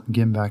sport,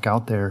 getting back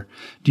out there.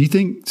 Do you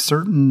think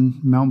certain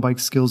mountain bike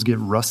skills get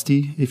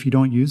rusty if you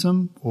don't use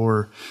them?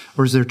 Or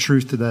is there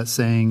truth to that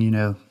saying,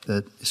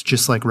 that it's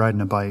just like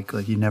riding a bike,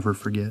 like you never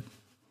forget?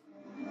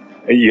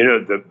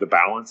 The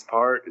balance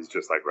part is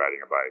just like riding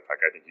a bike. Like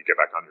I think you get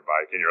back on your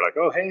bike and you're like,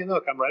 oh, hey,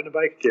 look, I'm riding a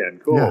bike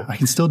again. Cool. Yeah, I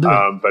can still do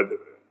it. But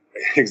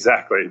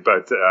exactly.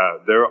 But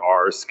there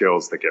are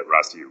skills that get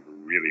rusty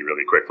really,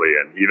 really quickly.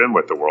 And even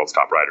with the world's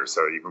top riders,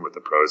 so even with the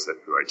pros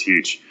who I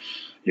teach,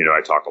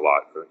 I talk a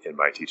lot in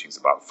my teachings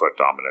about foot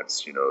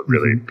dominance.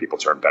 Really people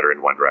turn better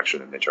in one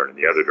direction and they turn in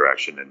the other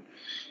direction. And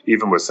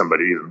even with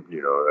somebody,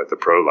 at the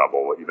pro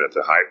level, even at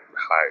the high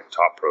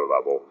top pro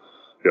level,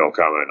 they'll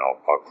come and I'll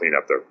clean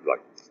up their,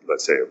 like,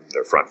 let's say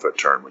their front foot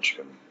turn, which you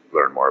can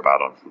learn more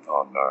about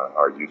on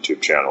our YouTube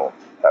channel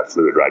at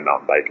Fluid Ride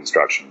Mountain Bike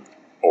Instruction,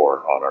 or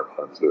on our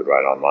Fluid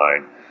Ride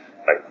Online.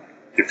 Like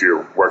if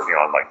you're working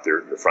on like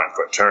their front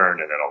foot turn,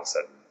 and then all of a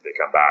sudden they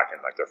come back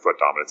and like their foot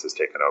dominance is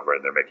taken over,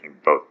 and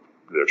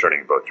they're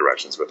turning in both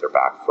directions with their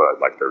back foot,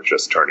 like they're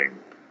just turning.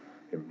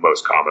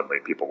 Most commonly,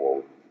 people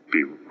will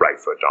be right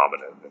foot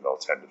dominant, and they'll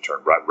tend to turn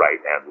right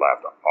and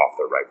left off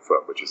their right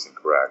foot, which is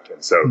incorrect.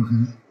 And so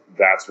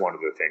that's one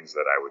of the things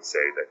that I would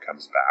say that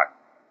comes back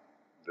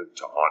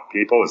to haunt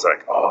people, is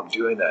like, oh, I'm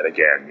doing that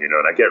again,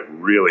 and I get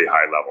really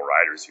high level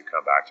riders who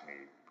come back to me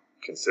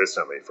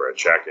consistently for a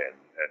check-in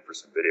and for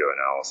some video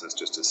analysis,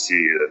 just to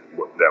see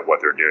that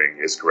what they're doing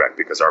is correct,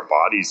 because our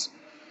body's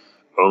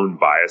own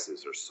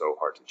biases are so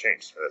hard to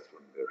change. That's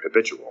when they're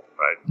habitual,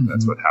 right?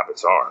 That's what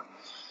habits are.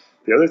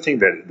 The other thing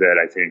that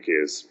I think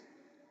is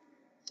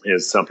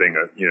something,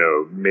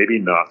 maybe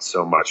not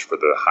so much for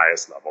the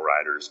highest level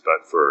riders,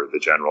 but for the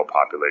general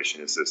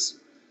population, is this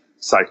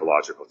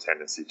psychological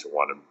tendency to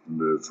want to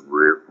move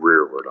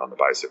rearward on the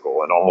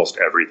bicycle. And almost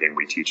everything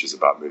we teach is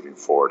about moving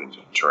forward into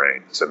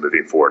terrain. So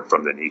moving forward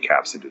from the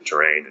kneecaps into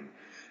terrain. And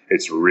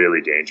it's really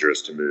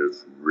dangerous to move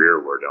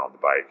rearward on the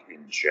bike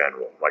in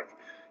general. Like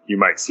you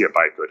might see a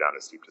bike go down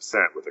a steep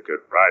descent with a good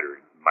rider.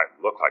 It might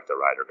look like the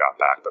rider got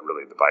back, but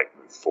really the bike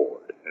moved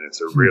forward. And it's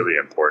a really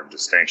important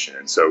distinction.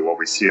 And so what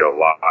we see a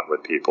lot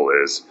with people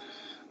is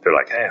they're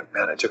like, hey,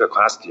 man, I took a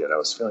class with you and I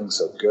was feeling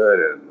so good.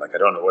 And like, I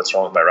don't know what's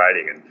wrong with my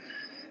riding. And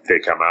they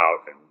come out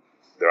and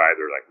they're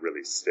either like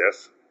really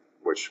stiff,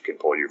 which can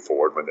pull you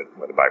forward when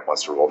the bike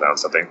wants to roll down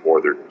something, or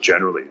they're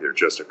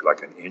just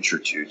like an inch or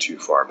two too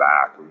far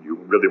back. You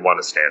really want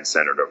to stand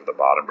centered over the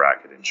bottom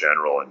bracket in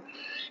general. And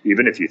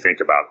even if you think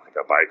about like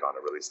a bike on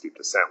a really steep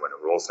descent, when it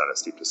rolls down a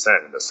steep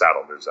descent and the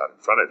saddle moves out in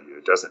front of you,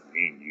 it doesn't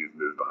mean you've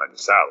moved behind the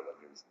saddle.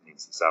 It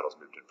means the saddle's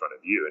moved in front of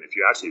you. And if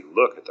you actually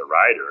look at the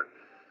rider,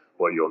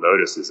 what you'll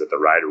notice is that the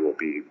rider will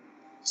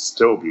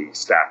still be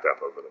stacked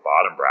up over the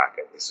bottom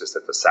bracket. It's just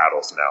that the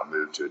saddle's now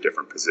moved to a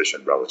different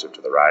position relative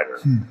to the rider.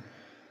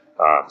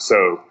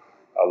 So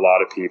a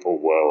lot of people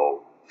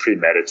will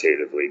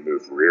premeditatively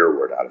move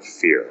rearward out of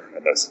fear.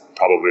 And that's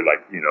probably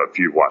like, if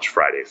you watch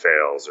Friday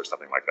Fails or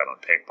something like that on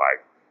Pink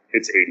Bike,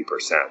 it's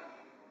 80%.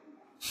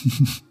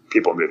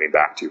 people moving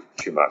back too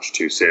much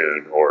too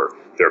soon, or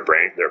their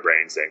brain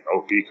saying,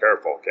 "Oh, be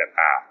careful, get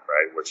back,"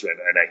 right? Which and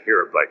I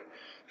hear like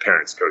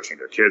parents coaching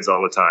their kids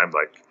all the time,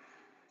 like,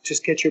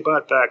 "Just get your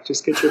butt back,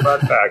 just get your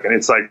butt back," and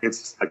it's like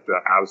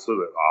the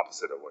absolute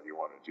opposite of what you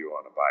want to do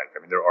on a bike. I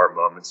mean, there are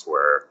moments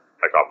where,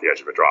 like off the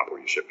edge of a drop, where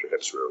you shift your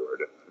hips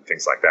rearward and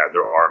things like that.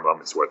 There are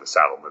moments where the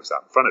saddle moves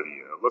out in front of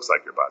you, and it looks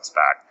like your butt's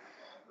back,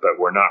 but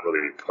we're not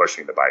really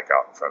pushing the bike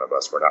out in front of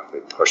us. We're not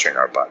really pushing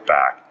our butt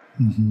back.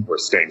 Mm-hmm. We're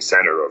staying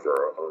centered over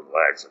our own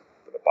legs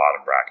for the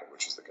bottom bracket,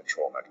 which is the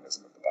control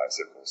mechanism of the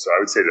bicycle. So I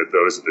would say that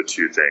those are the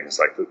two things,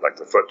 like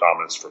the foot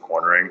dominance for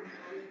cornering,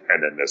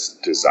 and then this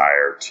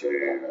desire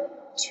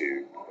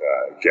to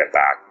get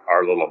back.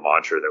 Our little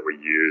mantra that we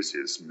use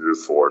is move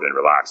forward and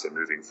relax. And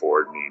moving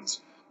forward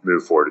means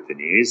move forward at the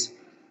knees.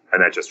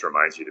 And that just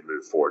reminds you to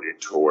move forward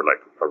toward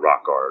like a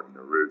rock garden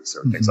or roots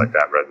or things like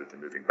that, rather than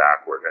moving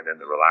backward. And then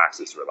the relax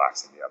is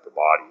relaxing the upper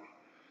body.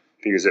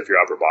 Because if your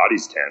upper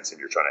body's tense and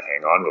you're trying to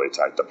hang on really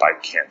tight, the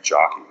bike can't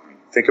jockey. I mean,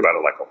 think about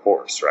it like a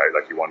horse, right?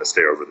 Like you want to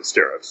stay over the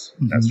stirrups.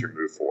 Mm-hmm. That's your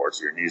move forward.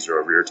 So your knees are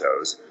over your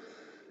toes.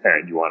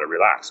 And you want to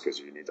relax because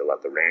you need to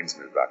let the reins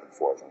move back and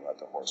forth and let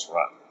the horse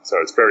run. So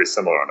it's very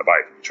similar on a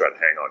bike. If you try to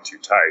hang on too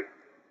tight,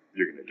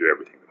 you're going to do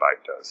everything the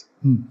bike does.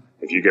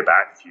 If you get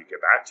back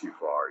too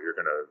far,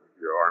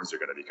 your arms are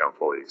going to become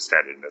fully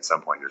extended, and at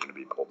some point you're going to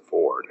be pulled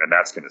forward, and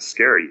that's going to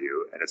scare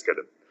you, and it's going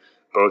to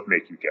both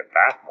make you get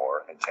back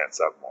more and tense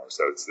up more.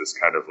 So it's this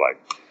kind of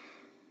like,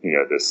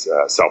 this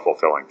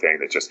self-fulfilling thing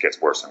that just gets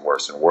worse and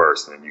worse and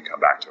worse, and then you come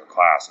back to a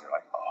class and you're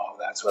like, oh,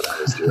 that's what I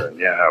was doing.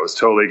 Yeah, I was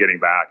totally getting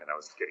back, and I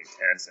was getting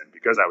tense, and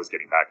because I was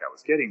getting back, I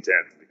was getting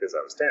tense, and because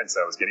I was tense,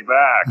 I was getting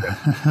back.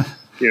 And,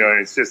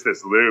 it's just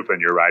this loop, and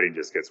your riding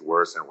just gets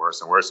worse and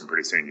worse and worse, and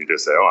pretty soon you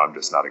just say, oh, I'm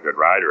just not a good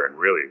rider, and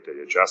really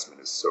the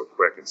adjustment is so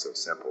quick and so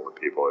simple with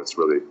people. It's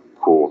really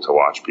cool to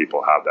watch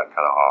people have that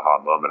kind of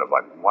aha moment of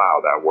like,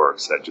 wow, that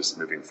works, that just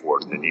moving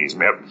forward to the knees.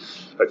 We have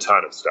a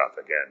ton of stuff,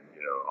 again,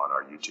 on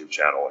our YouTube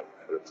channel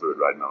at Fluid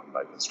Ride Mountain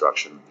Bike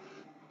Instruction,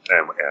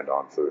 and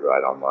on Fluid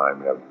Ride Online.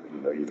 We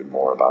have even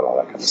more about all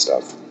that kind of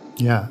stuff.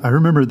 Yeah, I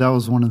remember that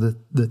was one of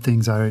the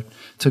things I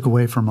took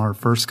away from our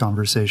first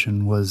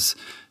conversation was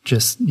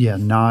just,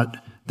 not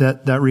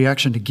that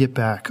reaction to get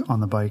back on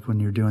the bike when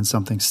you're doing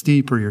something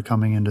steep or you're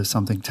coming into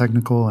something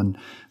technical. And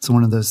it's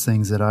one of those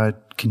things that I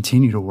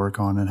continue to work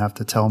on and have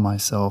to tell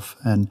myself.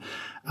 And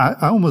I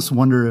almost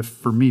wonder if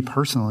for me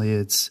personally,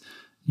 it's,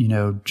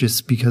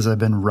 just because I've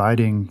been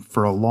riding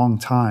for a long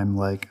time,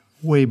 like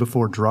way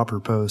before dropper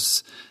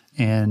posts.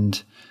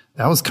 And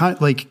that was kind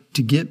of like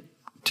to get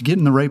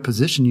in the right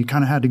position, you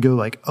kind of had to go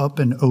like up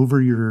and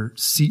over your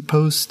seat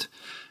post.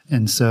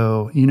 And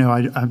so,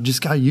 I've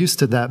just got used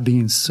to that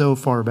being so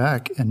far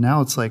back. And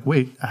now it's like,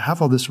 wait, I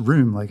have all this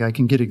room. Like I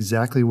can get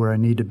exactly where I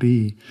need to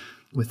be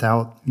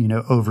without,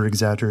 over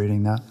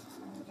exaggerating that.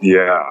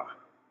 Yeah.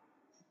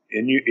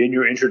 In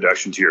your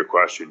introduction to your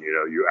question,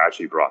 you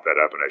actually brought that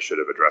up, and I should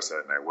have addressed it,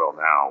 and I will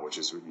now, which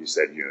is what you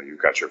said,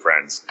 you've got your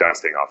friends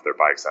dusting off their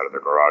bikes out of their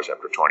garage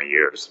after 20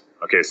 years.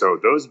 Okay. So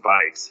those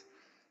bikes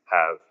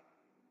have,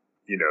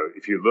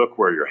 if you look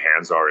where your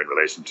hands are in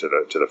relation to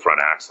the front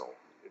axle,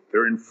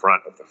 they're in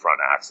front of the front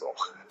axle.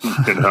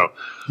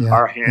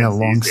 Our hands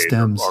long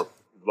stems, are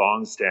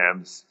long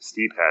stems,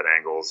 steep head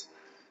angles.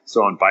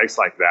 So on bikes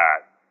like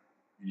that,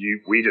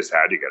 we just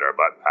had to get our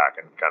butt back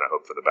and kind of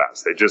hope for the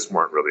best. They just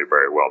weren't really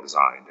very well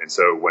designed. And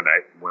so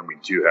when we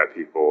do have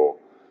people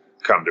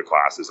come to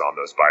classes on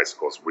those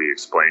bicycles, we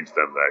explain to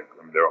them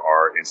that there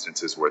are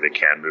instances where they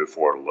can move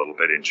forward a little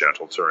bit in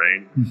gentle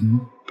terrain. Mm-hmm.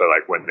 But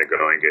like when they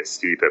go and get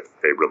steep, if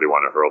they really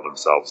want to hurl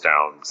themselves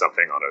down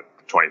something on a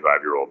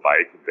 25-year-old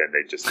bike, then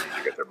they just need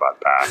to get their butt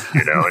back,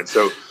 And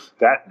so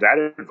that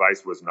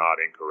advice was not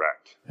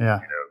incorrect. Yeah.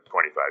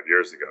 25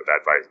 years ago,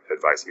 that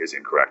advice is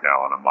incorrect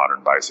now on a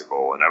modern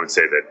bicycle. And I would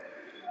say that,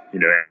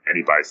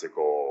 any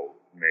bicycle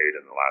made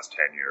in the last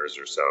 10 years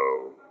or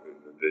so,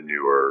 the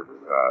newer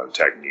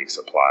techniques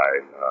apply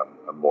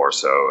more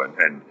so.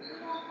 And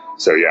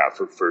so, yeah,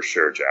 for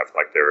sure, Jeff,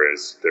 like there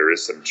is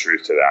some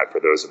truth to that for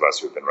those of us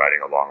who've been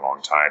riding a long,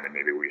 long time, and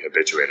maybe we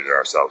habituated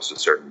ourselves to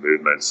certain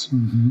movements,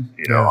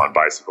 on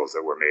bicycles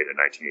that were made in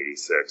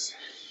 1986.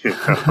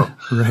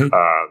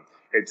 Right.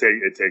 It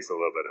takes a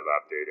little bit of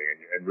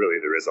updating, and really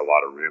there is a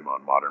lot of room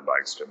on modern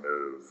bikes to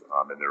move,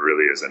 and there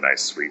really is a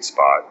nice sweet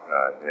spot,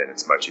 and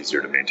it's much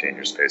easier to maintain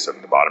your space over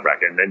the bottom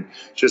bracket. And then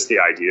just the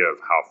idea of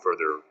how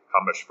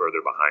much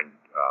further behind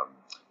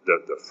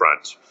the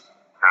front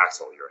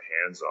axle your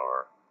hands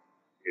are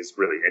is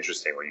really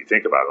interesting when you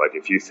think about it. Like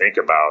if you think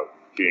about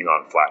being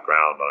on flat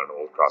ground on an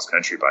old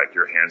cross-country bike,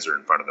 your hands are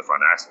in front of the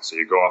front axle. So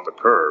you go off the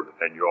curb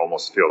and you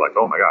almost feel like,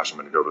 oh my gosh, I'm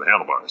going to go over the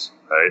handlebars,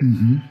 right?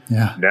 Mm-hmm.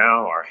 Yeah.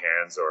 Now our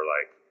hands are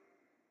like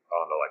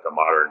on a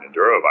modern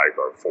enduro bike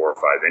are 4 or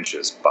 5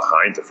 inches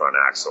behind the front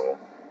axle.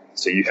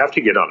 So you have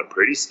to get on a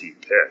pretty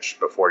steep pitch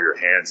before your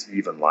hands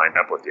even line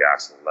up with the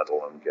axle, let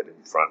alone get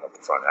in front of the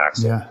front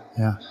axle.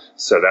 Yeah.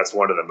 So that's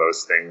one of the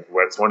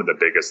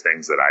biggest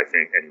things that I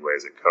think, anyway,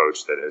 as a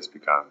coach, that has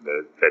become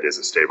that is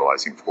a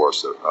stabilizing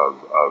force of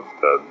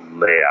the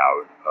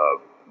layout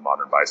of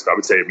modern bicycle. I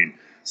would say,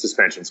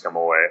 suspensions come a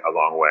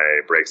long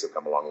way, brakes have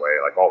come a long way,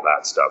 like all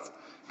that stuff.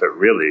 But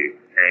really,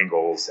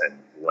 angles and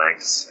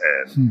lengths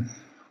and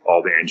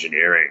all the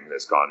engineering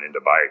that's gone into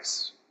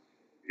bikes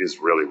is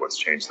really what's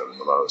changed them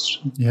the most.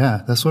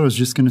 Yeah, that's what I was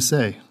just going to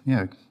say.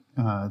 Yeah,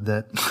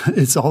 that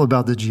it's all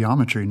about the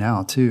geometry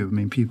now too. I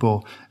mean,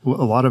 a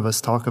lot of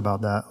us talk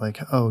about that, like,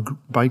 oh,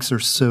 bikes are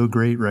so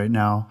great right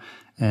now.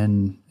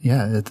 And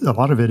yeah, a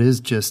lot of it is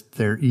just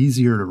they're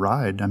easier to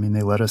ride. I mean,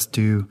 they let us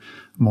do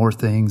more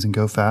things and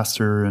go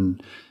faster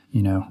and,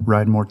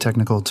 ride more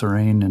technical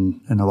terrain.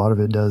 And a lot of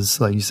it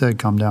does, like you said,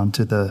 come down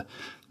to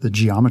the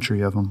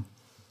geometry of them.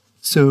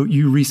 So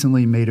you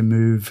recently made a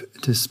move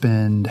to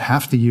spend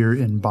half the year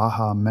in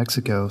Baja,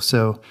 Mexico.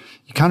 So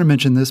you kind of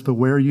mentioned this, but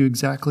where are you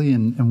exactly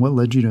and what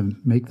led you to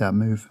make that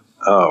move?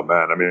 Oh,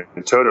 man.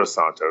 Todos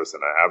Santos,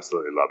 and I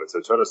absolutely love it.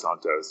 So Todos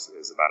Santos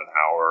is about an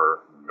hour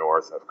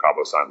north of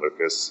Cabo San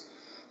Lucas.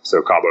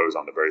 So Cabo is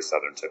on the very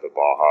southern tip of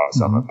Baja.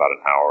 So I'm about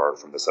an hour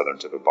from the southern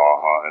tip of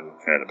Baja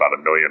and about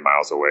 1 million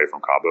miles away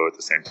from Cabo at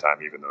the same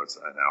time, even though it's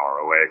an hour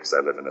away, because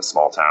I live in a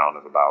small town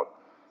of about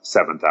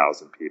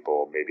 7,000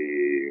 people,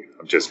 maybe,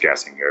 I'm just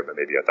guessing here, but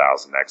maybe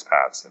 1,000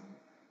 expats and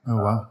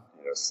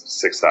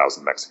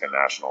 6,000 Mexican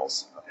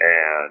nationals.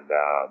 And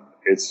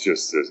it's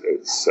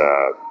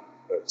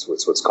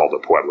what's called a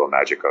Pueblo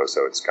Mágico.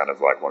 So it's kind of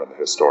like one of the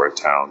historic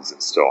towns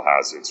that still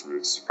has its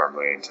roots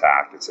firmly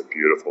intact. It's a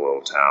beautiful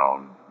little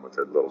town with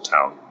a little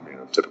town,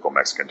 typical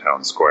Mexican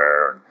town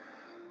square,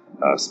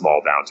 and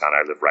small downtown.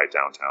 I live right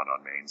downtown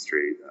on Main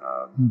Street.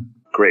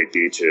 Great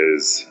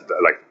beaches.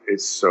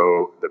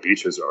 The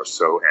beaches are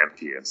so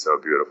empty and so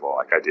beautiful.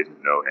 Like, I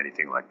didn't know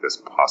anything like this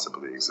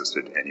possibly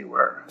existed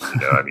anywhere.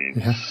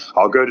 Yeah.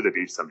 I'll go to the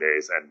beach some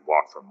days and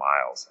walk for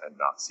miles and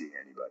not see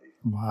anybody.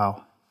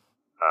 Wow.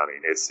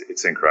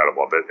 It's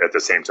incredible. But at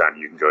the same time,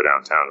 you can go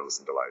downtown and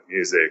listen to live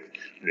music.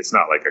 And it's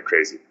not like a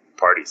crazy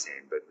party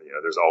scene, but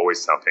there's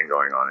always something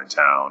going on in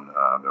town.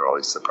 There are all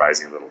these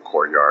surprising little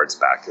courtyards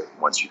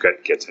once you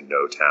get to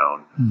know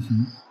town.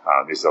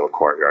 These little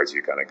courtyards,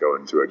 you kind of go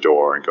in through a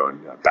door and go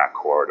in a back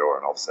corridor,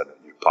 and all of a sudden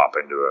you pop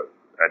into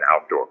an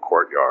outdoor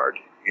courtyard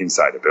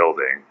inside a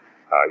building,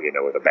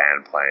 with a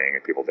band playing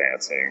and people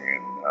dancing,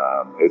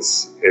 and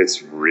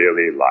it's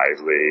really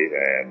lively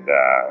and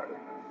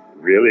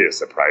really a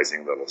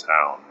surprising little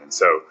town. And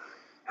so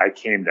I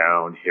came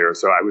down here.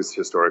 So I was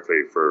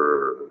historically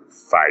for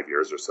 5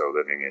 years or so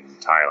living in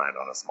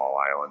Thailand on a small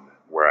island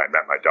where I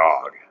met my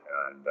dog.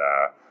 And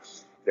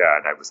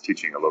and I was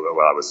teaching a little bit.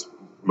 Well, I was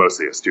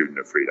mostly a student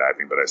of free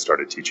diving, but I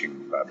started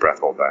teaching breath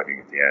hold diving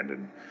at the end.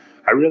 And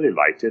I really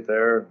liked it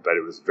there, but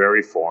it was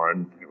very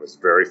foreign. It was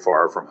very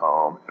far from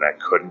home, and I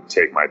couldn't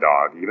take my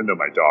dog. Even though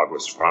my dog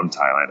was from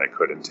Thailand, I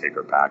couldn't take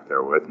her back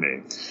there with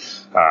me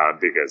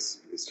because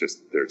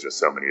there's just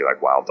so many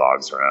like wild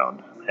dogs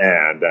around.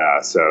 And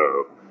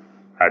so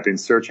I've been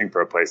searching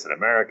for a place in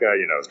America.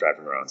 I was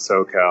driving around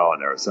SoCal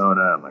and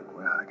Arizona. I'm like,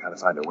 well, I gotta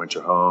find a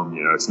winter home.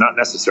 It's not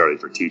necessarily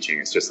for teaching.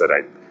 It's just that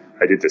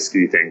I did the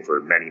ski thing for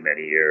many,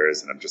 many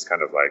years, and I'm just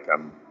kind of like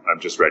I'm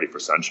just ready for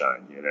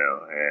sunshine,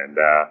 And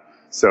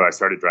so I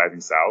started driving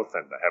south,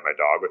 and I had my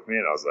dog with me,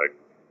 and I was like,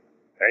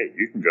 hey,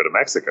 you can go to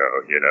Mexico,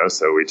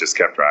 So we just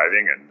kept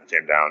driving and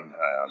came down.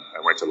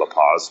 I went to La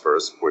Paz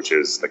first, which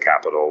is the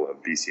capital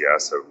of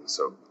BCS,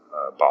 so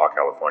Baja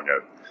California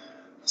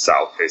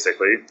South,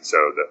 basically. So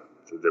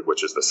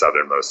which is the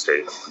southernmost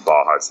state of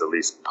Baja. It's the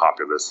least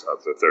populous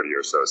of the 30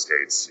 or so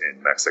states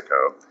in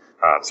Mexico.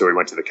 So we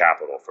went to the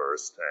capital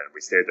first, and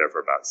we stayed there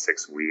for about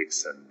 6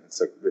 weeks. And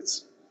it's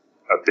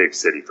a big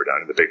city for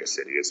down there. The biggest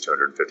city is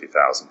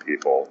 250,000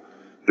 people.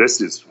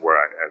 This is where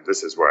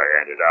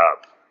I ended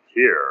up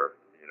here.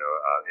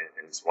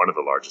 It's one of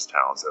the largest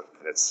towns, and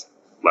it's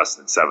less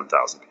than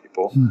 7,000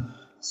 people.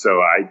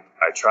 So I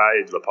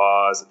tried La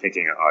Paz,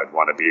 thinking I'd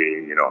want to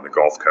be, on the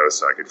Gulf Coast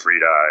so I could free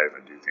dive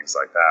and do things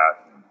like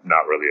that.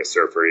 Not really a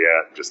surfer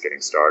yet, just getting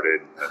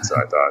started. And so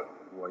I thought,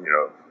 well,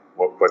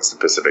 what's the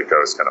Pacific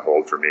Coast going to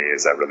hold for me?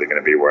 Is that really going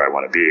to be where I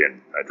want to be?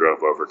 And I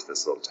drove over to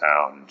this little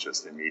town and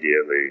just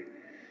immediately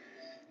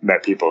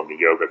met people in the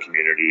yoga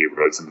community,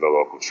 rode some of the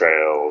local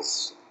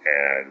trails,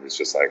 and it was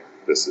just like,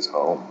 this is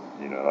home,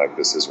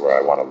 this is where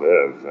I want to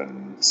live.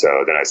 And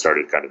so then I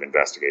started kind of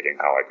investigating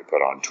how I could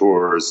put on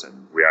tours,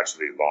 and we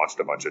actually launched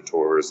a bunch of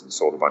tours and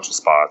sold a bunch of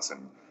spots,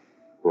 and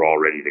we're all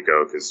ready to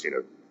go because,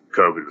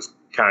 COVID was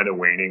kind of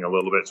waning a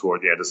little bit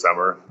toward the end of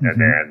summer.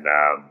 And then,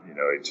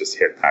 it just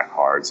hit back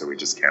hard. So we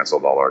just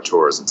canceled all our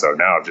tours. And so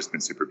now I've just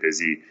been super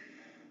busy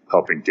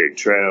helping dig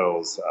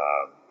trails,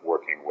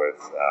 working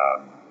with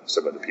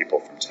some of the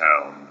people from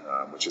town,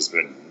 which has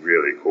been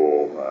really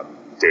cool.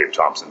 Dave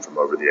Thompson from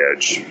Over the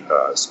Edge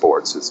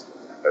Sports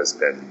has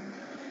been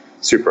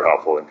super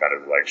helpful in kind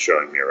of like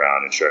showing me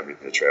around and showing me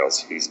the trails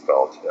he's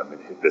built.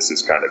 This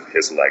is kind of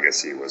his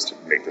legacy, was to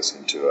make this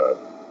into a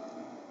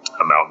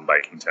mountain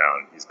biking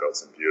town. He's built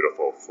some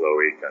beautiful,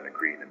 flowy, kind of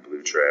green and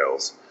blue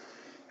trails.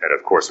 And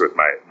of course, with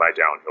my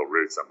downhill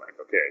roots, I'm like,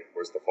 okay,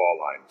 where's the fall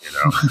line?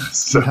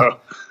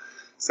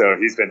 So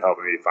he's been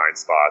helping me find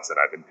spots, and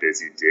I've been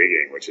busy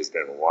digging, which has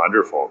been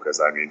wonderful.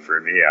 Because I mean,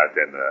 for me, I've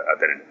been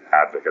an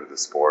advocate of the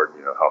sport,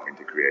 helping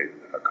to create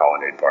a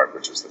Colonnade Park,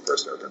 which was the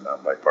first urban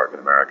mountain bike park in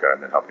America,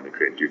 and then helping to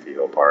create Dufy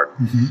Hill Park.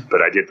 Mm-hmm.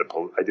 But I did the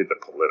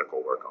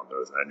political work on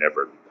those, and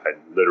I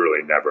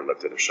literally never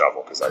lifted a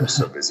shovel because I was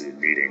so busy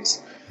in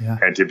meetings. Yeah.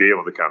 And to be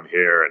able to come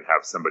here and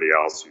have somebody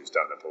else who's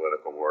done the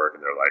political work,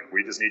 and they're like,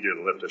 "We just need you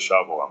to lift a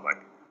shovel," I'm like,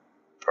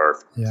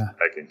 "Perfect, yeah,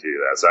 I can do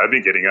that." So I've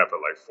been getting up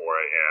at like 4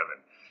 a.m.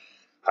 and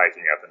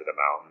hiking up into the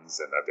mountains,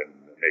 and I've been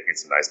making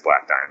some nice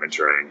black diamond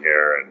terrain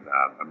here, and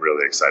I'm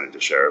really excited to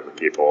share it with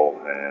people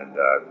and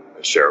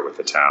share it with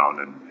the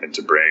town, and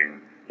to bring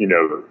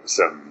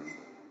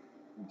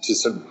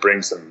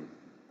bring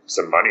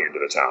some money into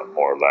the town,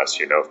 more or less,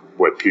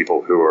 with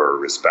people who are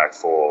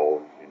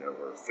respectful, who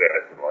are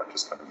fit, who aren't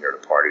just coming here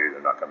to party.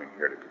 They're not coming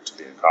here to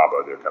be in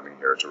Cabo. They're coming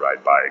here to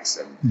ride bikes,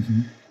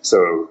 and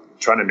so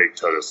trying to make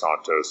Todos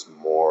Santos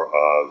more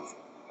of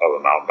a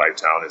mountain bike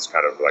town is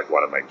kind of like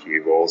one of my key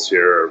goals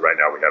here. Right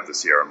now we have the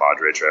Sierra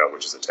Madre Trail,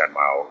 which is a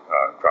 10-mile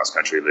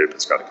cross-country loop.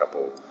 It's got a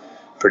couple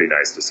pretty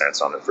nice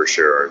descents on it for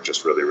sure,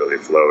 just really, really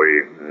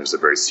flowy. And there's a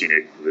very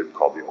scenic loop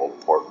called the Old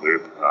Port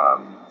Loop,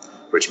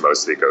 which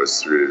mostly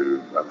goes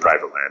through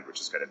private land,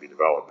 which is going to be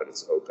developed, but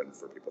it's open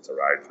for people to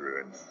ride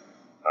through. And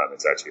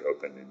it's actually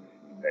open in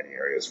many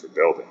areas for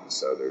building.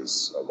 So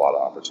there's a lot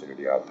of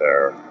opportunity out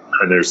there.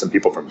 And there's some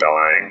people from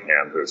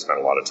Bellingham who have spent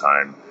a lot of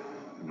time.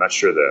 I'm not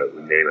sure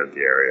the name of the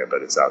area,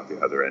 but it's out the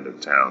other end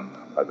of town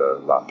by the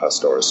La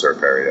Pastora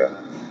surf area.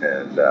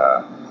 And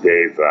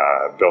they've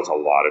built a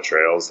lot of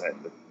trails,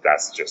 and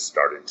that's just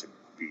starting to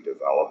be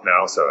developed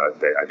now. So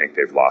I think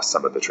they've lost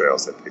some of the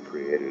trails that they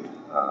created.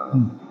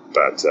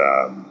 But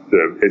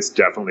it's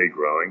definitely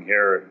growing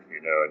here,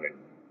 and then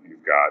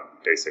you've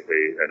got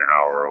basically an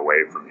hour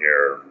away from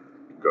here,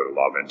 you go to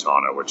La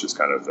Ventana, which is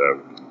kind of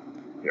the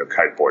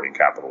kiteboarding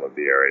capital of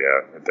the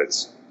area.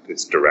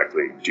 It's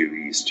directly due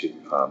east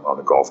on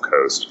the Gulf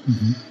Coast.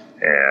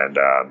 And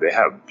they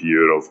have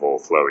beautiful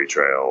flowy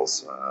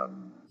trails.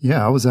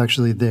 Yeah, I was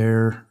actually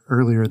there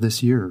earlier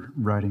this year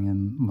riding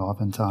in La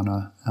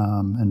Ventana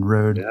and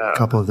rode a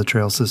couple of the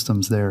trail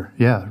systems there.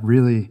 Yeah,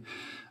 really,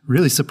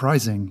 really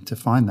surprising to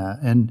find that.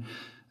 And,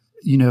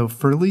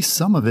 for at least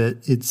some of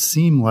it, it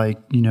seemed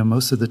like,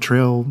 most of the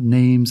trail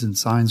names and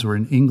signs were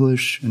in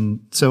English.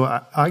 And so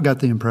I got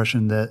the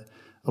impression that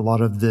a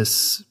lot of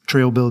this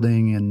trail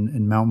building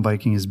and mountain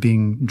biking is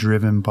being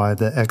driven by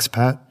the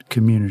expat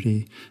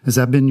community. Has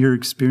that been your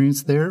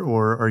experience there,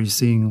 or are you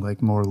seeing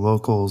like more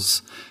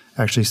locals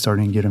actually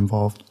starting to get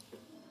involved?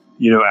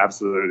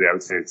 Absolutely. I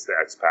would say it's the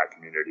expat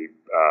community,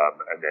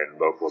 and then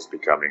locals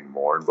becoming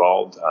more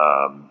involved.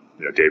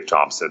 Dave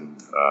Thompson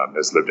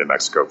has lived in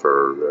Mexico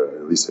for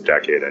at least a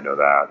decade. I know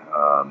that.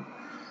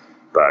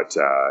 But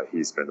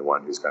he's been the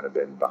one who's kind of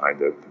been behind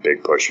the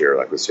big push here,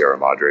 like with Sierra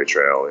Madre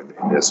Trail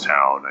in this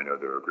town. I know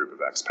there are a group of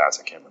expats.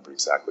 I can't remember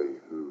exactly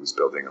who's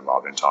building in La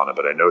Ventana,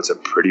 but I know it's a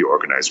pretty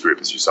organized group.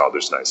 As you saw,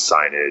 there's nice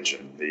signage,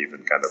 and they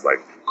even kind of like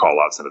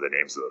call out some of the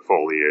names of the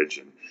foliage.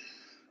 And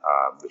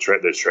the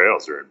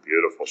trails are in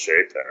beautiful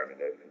shape there. I mean,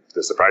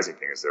 the surprising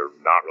thing is they're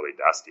not really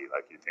dusty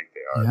like you think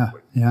they are.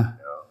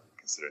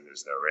 Considering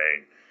there's no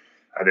rain.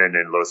 And then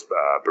in Los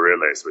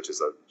Barriles, which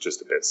is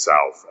just a bit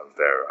south of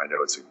there, I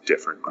know it's a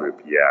different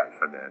group yet.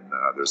 And then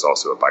there's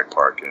also a bike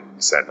park in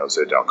San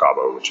Jose del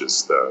Cabo, which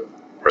is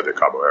where the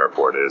Cabo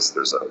Airport is.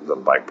 There's a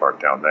little bike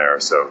park down there.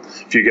 So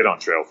if you get on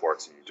Trail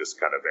Forks and you just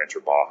kind of enter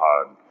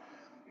Baja,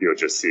 you'll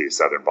just see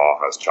southern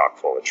Baja is chock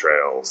full of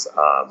trails,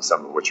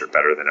 some of which are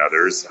better than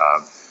others,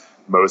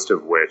 most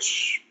of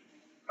which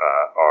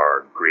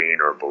are green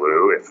or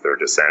blue if they're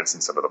descents,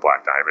 and some of the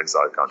black diamonds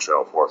like on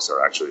Trail Forks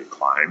are actually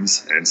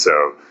climbs. And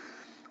so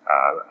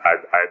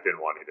I've been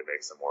wanting to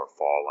make some more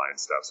fall line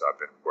stuff, so I've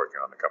been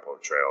working on a couple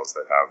of trails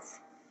that have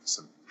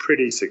some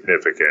pretty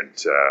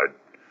significant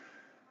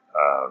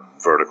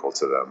vertical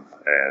to them,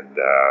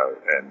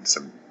 and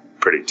some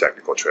pretty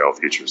technical trail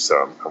features.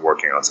 So I'm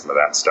working on some of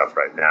that stuff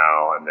right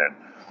now, and then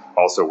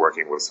also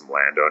working with some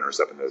landowners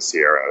up in the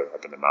Sierra,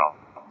 up in the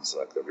mountains,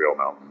 like the real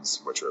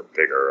mountains, which are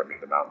bigger. I mean,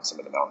 some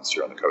of the mountains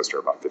here on the coast are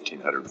about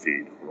 1,500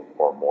 feet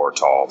or more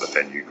tall, but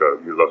then you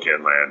look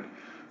inland,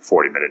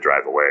 40-minute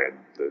drive away, and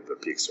the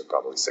peaks are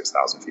probably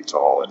 6,000 feet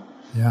tall. And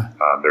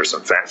there's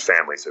some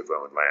families who've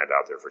owned land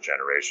out there for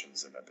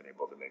generations, and I've been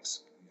able to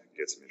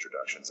get some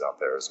introductions out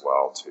there as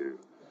well to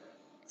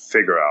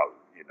figure out,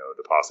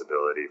 the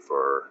possibility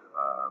for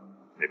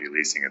maybe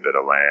leasing a bit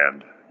of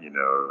land,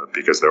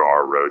 because there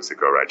are roads that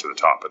go right to the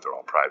top, but they're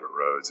all private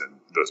roads, and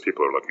those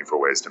people are looking for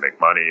ways to make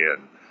money.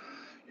 And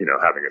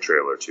having a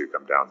trail or two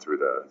come down through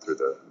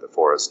the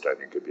forest, I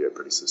think could be a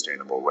pretty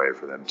sustainable way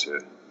for them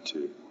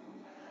to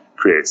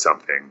create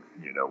something,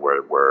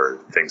 where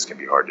things can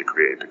be hard to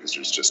create because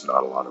there's just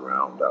not a lot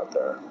around out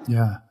there.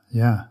 Yeah.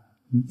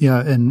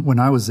 And when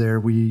I was there,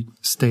 we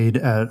stayed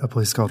at a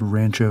place called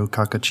Rancho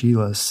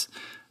Cacachilas,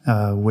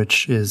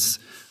 which is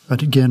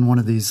But again, one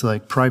of these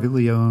like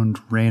privately owned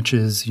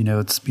ranches,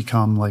 it's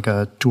become like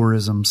a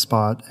tourism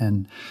spot.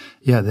 And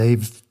yeah,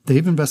 they've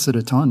invested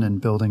a ton in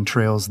building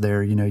trails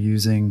there,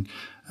 using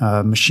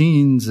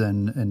machines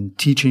and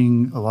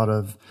teaching a lot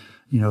of,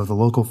 the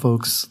local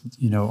folks,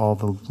 all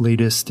the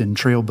latest in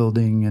trail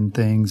building and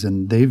things.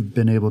 And they've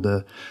been able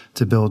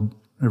to build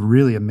a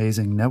really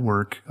amazing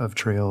network of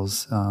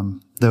trails.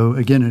 Though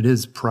again, it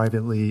is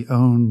privately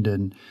owned,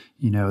 and,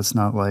 it's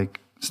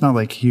not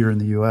like here in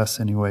the US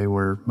anyway,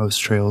 where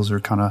most trails are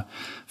kind of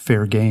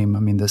fair game.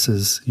 I mean, this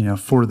is,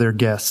 for their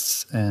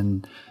guests.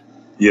 And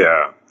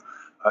yeah,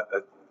 I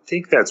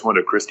think that's one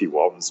of Christy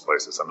Walton's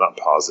places. I'm not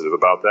positive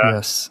about that.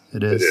 Yes,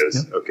 it is. It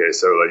is. Yep. Okay.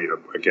 So,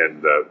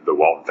 again, the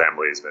Walton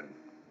family has been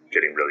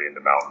getting really into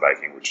mountain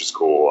biking, which is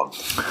cool.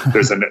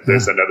 There's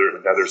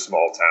another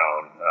small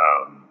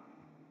town,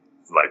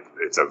 like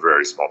it's a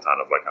very small town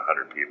of like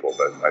 100 people,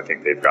 but I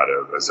think they've got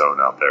a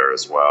zone out there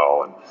as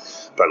well.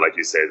 But like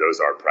you say, those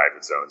are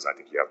private zones. I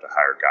think you have to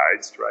hire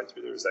guides to ride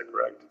through there. Is that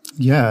correct?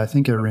 Yeah, I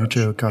think at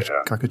Rancho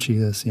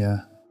Cacachillas,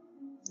 yeah.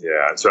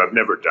 Yeah, so I've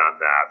never done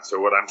that. So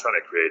what I'm trying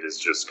to create is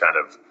just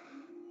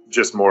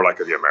more like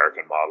the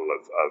American model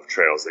of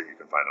trails that you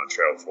can find on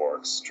Trail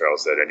Forks,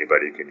 trails that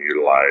anybody can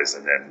utilize.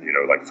 And then,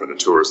 like for the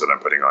tours that I'm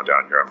putting on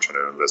down here, I'm trying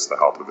to enlist the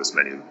help of as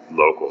many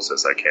locals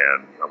as I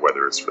can,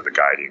 whether it's for the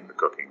guiding, the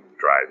cooking,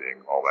 driving,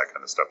 all that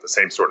kind of stuff. The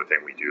same sort of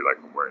thing we do like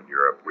when we're in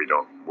Europe.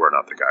 We're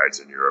not the guides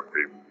in Europe.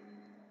 We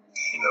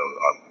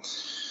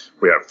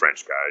have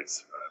French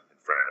guides in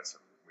France,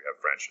 and we have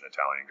French and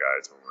Italian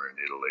guides when we're in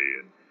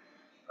Italy, and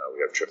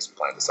we have trips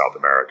planned to South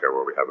America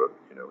where we have a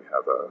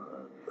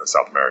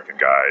South American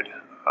guide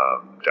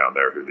down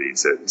there who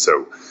leads it. And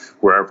so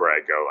wherever I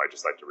go, I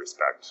just like to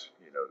respect,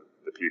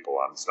 the people.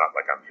 It's not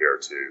like I'm here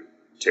to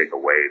take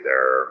away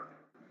their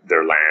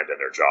land and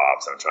their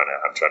jobs. I'm trying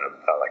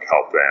to like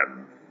help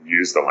them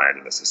use the land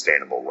in a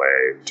sustainable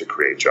way to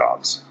create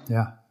jobs.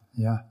 Yeah.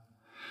 Yeah.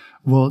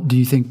 Well, do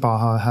you think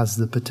Baja has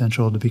the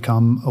potential to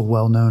become a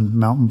well-known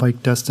mountain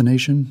bike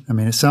destination? I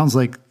mean, it sounds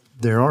like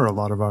there are a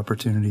lot of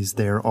opportunities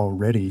there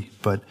already,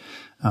 but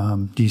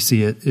do you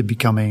see it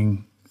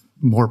becoming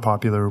more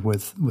popular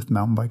with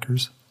mountain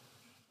bikers?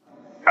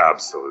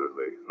 Absolutely.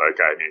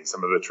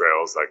 Some of the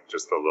trails, like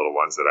just the little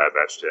ones that I've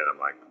etched in, I'm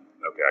like,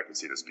 okay, I can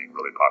see this being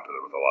really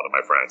popular with a lot of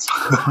my friends.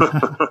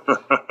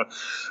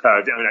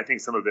 I think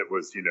some of it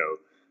was,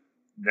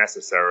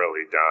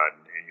 necessarily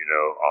done,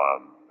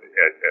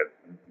 at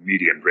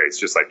medium grades,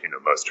 just like,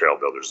 most trail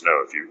builders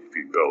know, if you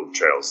build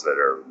trails that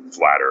are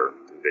flatter,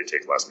 they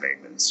take less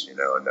maintenance, and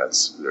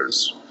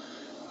there's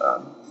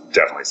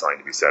definitely something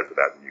to be said for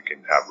that. You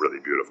can have really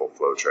beautiful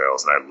flow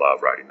trails, and I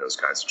love riding those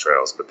kinds of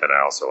trails. But then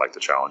I also like the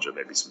challenge of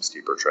maybe some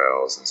steeper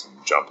trails and some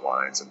jump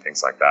lines and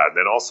things like that. And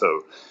then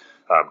also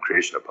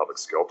creation of public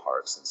skill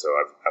parks. And so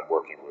I'm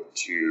working with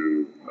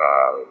two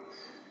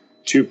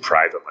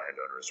private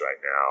landowners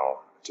right now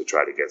to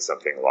try to get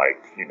something like,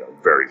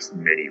 very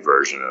mini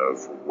version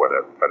of what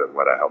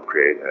I helped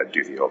create at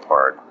Doofy Hill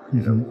Park,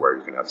 where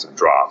you can have some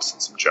drops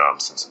and some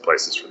jumps and some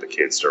places for the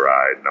kids to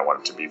ride. And I want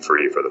it to be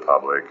free for the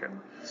public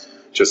and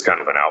just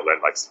kind of an outlet.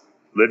 Like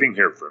living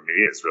here for me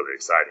is really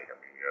exciting. I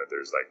mean,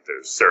 there's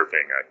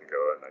surfing. I can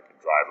go and I can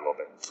drive a little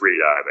bit in free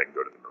dive. I can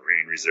go to the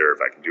marine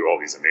reserve. I can do all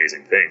these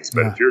amazing things.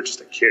 But if you're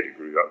just a kid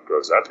who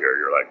grows up here,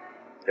 you're like,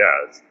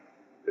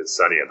 it's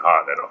sunny and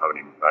hot, and I don't have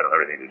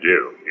anything to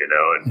do,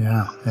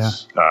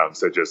 And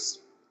so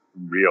just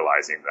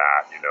realizing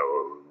that,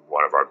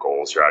 one of our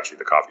goals here, actually,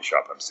 the coffee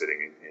shop I'm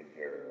sitting in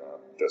here,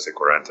 Doce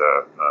 40,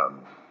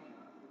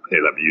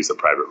 they let me use a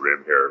private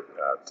room here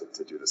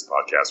to do this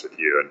podcast with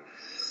you, and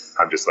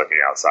I'm just looking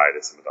outside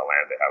at some of the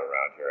land they have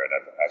around here, and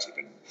I've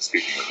actually been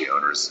speaking with the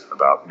owners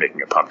about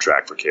making a pump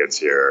track for kids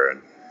here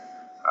and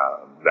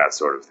that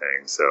sort of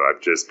thing. So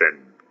I've just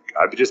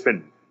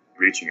been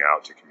reaching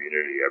out to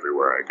community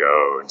everywhere I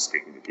go and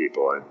speaking to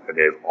people, and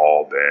they've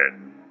all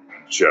been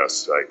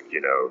just like,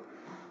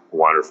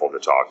 wonderful to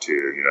talk to.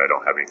 I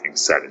don't have anything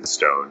set in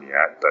stone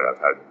yet, but I've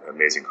had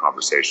amazing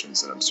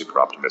conversations, and I'm super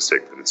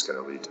optimistic that it's going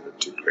to lead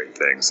to great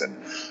things.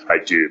 And I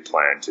do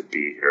plan to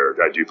be here.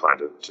 I do plan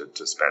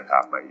to spend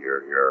half my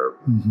year here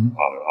on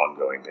an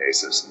ongoing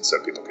basis. And so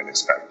people can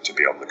expect to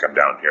be able to come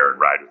down here and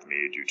ride with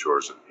me, do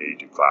tours with me,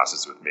 do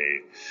classes with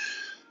me.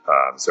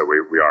 So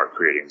we are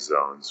creating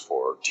zones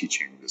for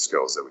teaching the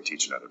skills that we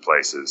teach in other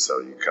places.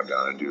 So you come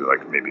down and do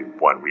like maybe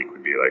 1 week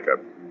would be like a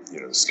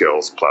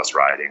skills plus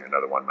riding.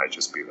 Another one might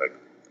just be like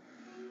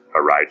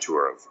a ride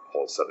tour of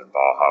whole southern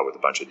Baja with a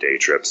bunch of day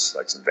trips,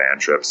 like some van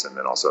trips, and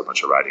then also a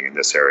bunch of riding in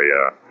this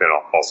area. And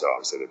also,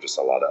 obviously, there are just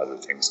a lot of other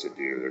things to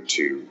do. There are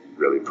two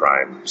really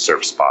prime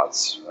surf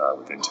spots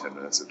within 10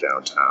 minutes of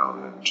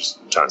downtown, and just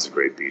tons of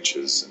great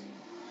beaches and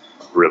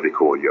really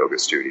cool yoga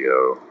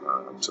studio.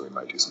 So we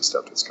might do some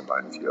stuff that's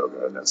combined with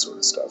yoga and that sort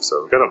of stuff.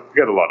 So we've got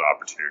a lot of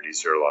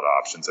opportunities here, a lot of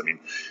options. I mean,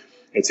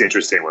 it's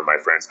interesting when my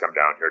friends come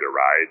down here to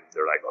ride,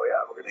 they're like, oh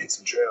yeah, we're we made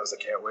some trails.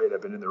 I can't wait.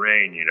 I've been in the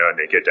rain, you know, and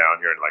they get down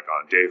here and like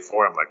on day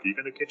 4, I'm like, are you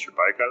going to get your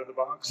bike out of the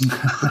box?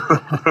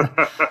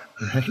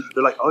 Right.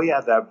 They're like, oh yeah,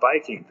 that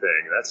biking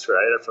thing. That's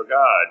right. I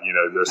forgot. You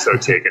know, they're so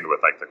taken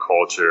with like the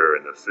culture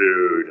and the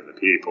food and the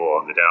people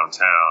and the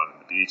downtown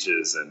and the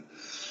beaches and,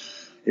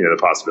 you know,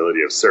 the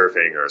possibility of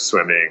surfing or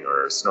swimming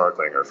or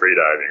snorkeling or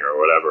freediving or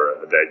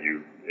whatever that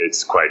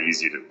it's quite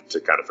easy to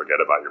kind of forget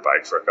about your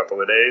bike for a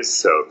couple of days.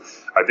 So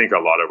I think a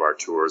lot of our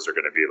tours are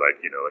going to be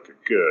like, you know, like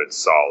a good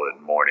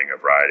solid morning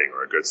of riding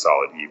or a good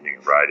solid evening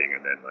of riding,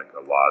 and then like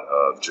a lot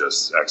of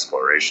just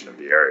exploration of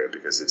the area,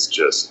 because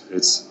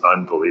it's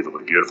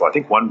unbelievably beautiful. I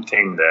think one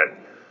thing that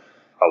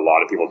a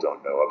lot of people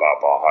don't know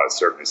about Baja is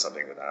certainly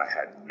something that I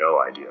had no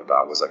idea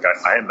about, was like,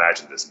 I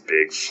imagined this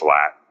big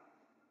flat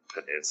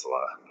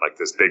peninsula, like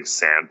this big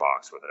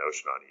sandbox with an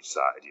ocean on each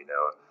side, you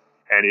know,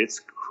 and it's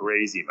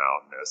crazy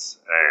mountainous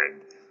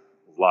and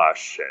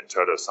lush, and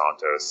Todos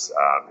Santos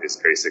is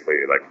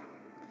basically like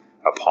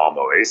a palm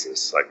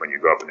oasis. Like when you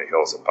go up in the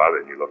hills above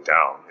it and you look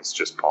down, it's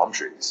just palm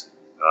trees.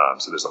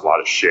 So there's a lot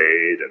of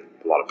shade and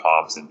a lot of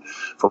palms, and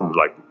from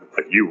like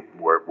you,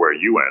 where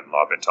you went,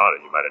 La Ventana,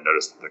 you might have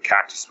noticed the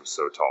cactus was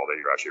so tall that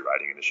you're actually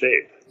riding in the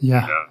shade.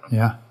 Yeah, you know?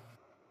 yeah.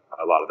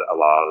 A lot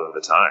of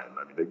the time.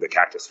 I mean, the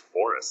cactus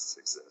forests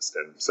exist.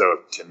 And so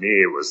to me,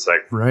 it was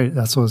like... Right,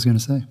 that's what I was going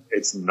to say.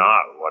 It's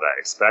not what I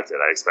expected.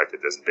 I expected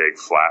this big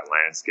flat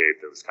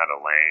landscape that was kind of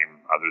lame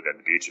other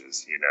than the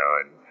beaches, you know,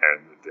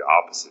 and the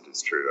opposite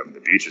is true. I mean,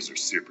 the beaches are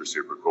super,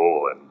 super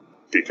cool. And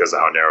because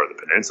of how narrow the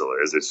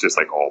peninsula is, it's just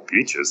like all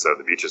beaches. So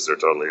the beaches are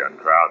totally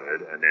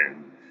uncrowded. And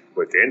then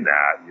within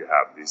that, you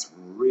have these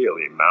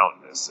really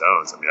mountainous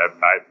zones. I mean,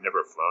 I've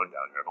never flown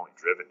down here. I've only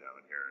driven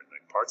down here. And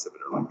like parts of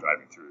it are like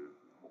driving through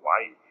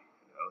Hawaii,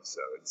 you know,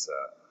 so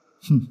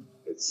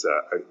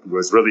it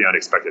was really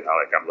unexpected how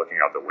like I'm looking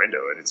out the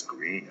window and it's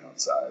green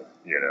outside,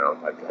 you know,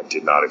 like I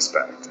did not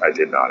expect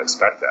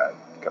that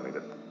coming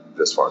to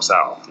this far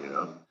south, you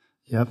know.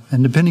 Yep.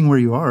 And depending where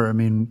you are, I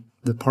mean,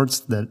 the parts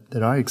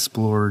that I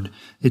explored,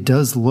 it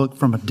does look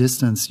from a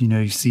distance, you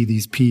know, you see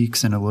these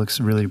peaks and it looks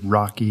really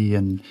rocky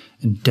and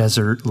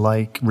desert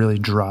like, really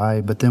dry.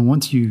 But then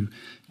once you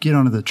get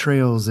onto the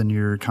trails and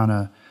you're kind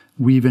of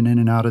weaving in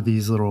and out of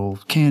these little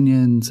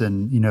canyons,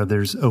 and, you know,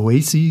 there's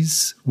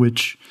oases,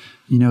 which,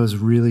 you know, is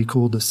really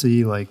cool to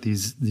see, like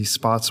these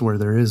spots where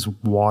there is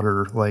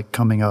water like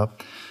coming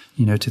up,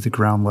 you know, to the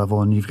ground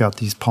level, and you've got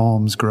these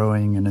palms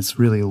growing and it's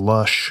really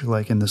lush,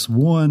 like in this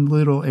one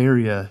little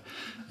area,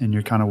 and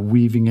you're kind of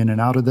weaving in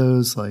and out of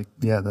those. Like,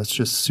 yeah, that's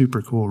just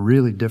super cool.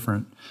 Really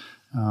different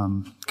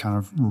kind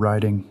of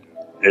riding.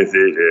 It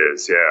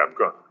is. Yeah. I've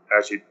got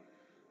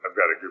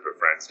a group of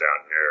friends down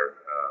here.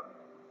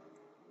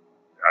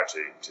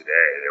 Actually, today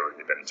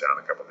they've been in town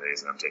a couple of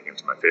days, and I'm taking them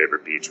to my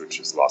favorite beach, which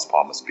is Las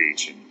Palmas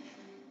Beach. And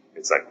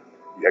it's like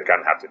you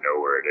kind of have to know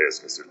where it is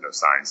because there's no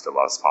signs to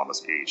Las Palmas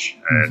Beach.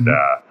 And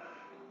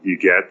you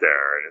get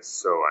there, and it's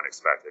so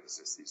unexpected. It's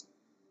just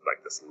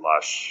this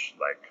lush,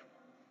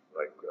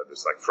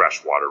 there's like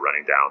fresh water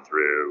running down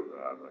through,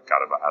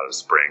 out of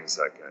springs,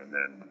 and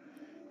then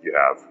you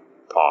have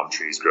palm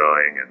trees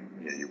growing,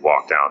 and you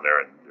walk down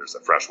there, and there's a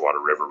freshwater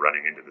river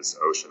running into this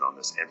ocean on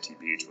this empty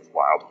beach with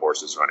wild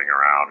horses running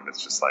around, and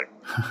it's just like,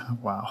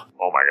 wow,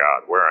 oh my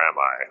God, where am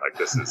I? Like,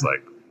 this is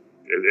like,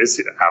 it's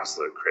an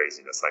absolute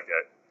craziness. Like,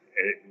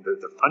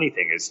 the funny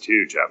thing is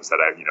too, Jeff, is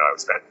that I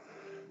spent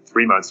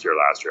 3 months here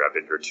last year. I've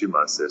been here 2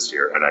 months this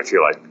year, and I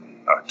feel like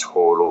a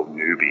total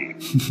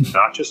newbie,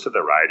 not just to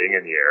the riding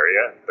in the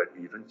area, but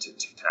even to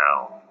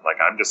town.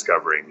 Like, I'm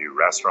discovering new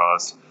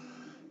restaurants,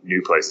 new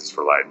places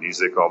for live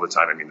music all the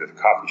time. I mean, the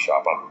coffee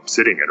shop I'm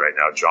sitting in right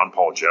now, John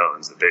Paul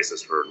Jones, the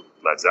bassist for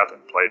Led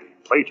Zeppelin,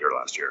 played here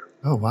last year.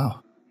 Oh,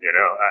 wow. You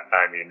know,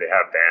 I mean, they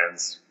have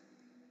bands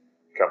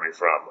coming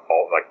from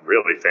all, like,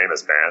 really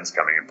famous bands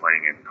coming and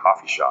playing in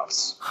coffee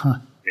shops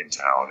in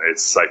town.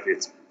 It's like,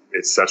 it's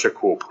such a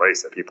cool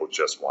place that people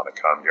just want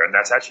to come here. And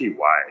that's actually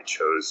why I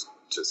chose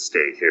to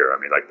stay here.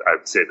 I mean, like, I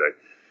would say that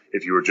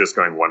if you were just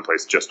going one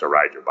place just to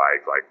ride your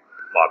bike, like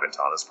La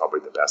Ventana is probably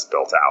the best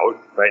built out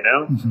right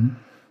now. Mm-hmm.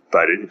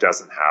 But it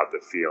doesn't have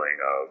the feeling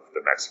of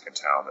the Mexican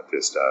town that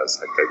this does.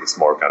 I think it's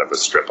more kind of a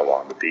strip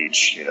along the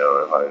beach, you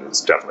know.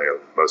 It's definitely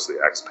mostly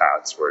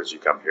expats, whereas you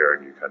come here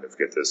and you kind of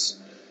get this,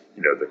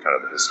 you know, the kind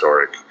of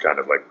historic kind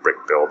of like brick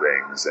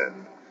buildings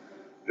and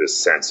this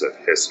sense of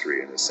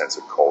history and this sense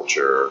of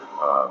culture,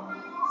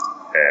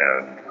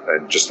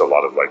 and just a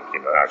lot of like, you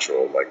know,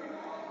 actual like,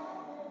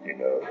 you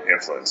know,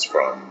 influence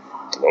from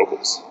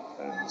locals.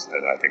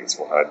 And I think it's,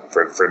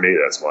 for me,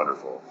 that's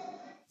wonderful.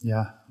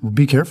 Yeah. Well,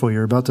 be careful.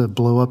 You're about to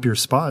blow up your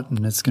spot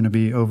and it's going to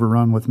be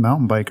overrun with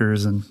mountain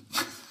bikers and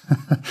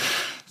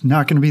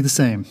not going to be the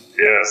same.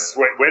 Yes.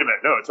 Wait a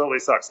minute. No, it totally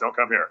sucks. Don't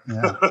come here.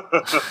 Yeah.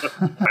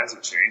 Plans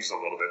have changed a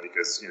little bit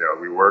because, you know,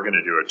 we were going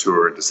to do a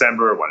tour in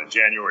December, one in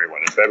January,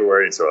 one in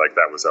February. And so like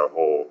that was our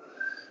whole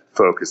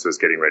focus, was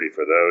getting ready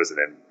for those. And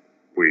then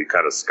we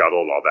kind of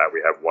scuttled all that.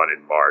 We have one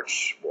in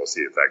March. We'll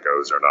see if that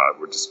goes or not.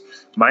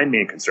 My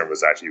main concern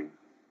was actually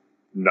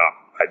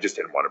I just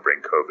didn't want to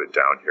bring COVID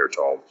down here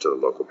to the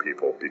local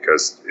people,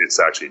 because it's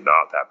actually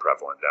not that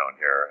prevalent down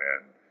here.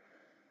 And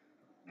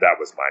that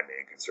was my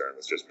main concern,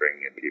 was just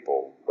bringing in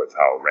people with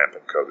how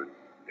rampant COVID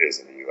is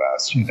in the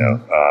U.S., you know.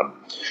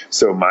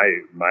 So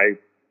my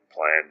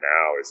plan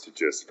now is to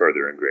just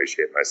further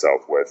ingratiate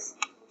myself with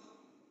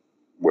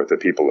the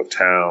people of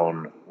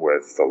town,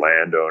 with the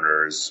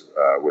landowners,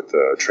 with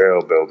the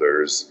trail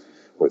builders,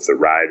 with the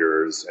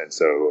riders. And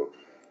so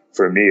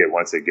for me,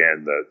 once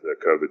again, the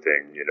COVID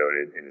thing, you know,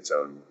 in its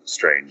own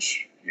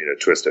strange, you know,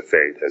 twist of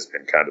fate, has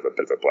been kind of a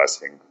bit of a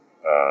blessing,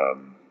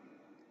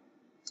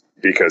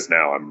 because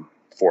now I'm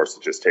forced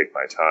to just take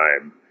my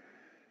time,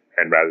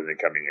 and rather than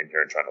coming in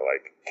here and trying to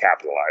like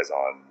capitalize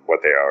on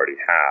what they already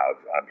have,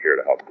 I'm here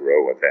to help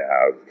grow what they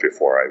have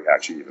before I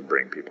actually even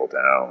bring people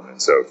down.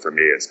 And so for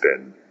me, it's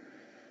been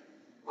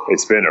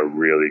a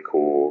really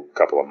cool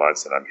couple of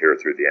months, and I'm here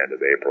through the end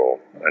of April.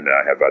 And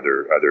I have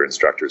other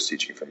instructors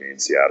teaching for me in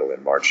Seattle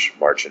in March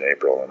and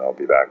April, and I'll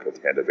be back at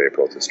the end of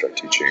April to start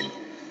teaching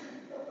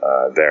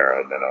there.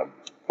 And then I'm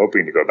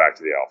hoping to go back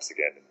to the Alps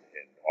again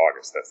in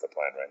August. That's the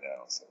plan right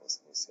now. So we'll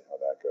see how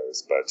that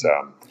goes. But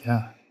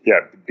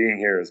yeah, being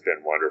here has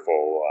been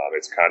wonderful.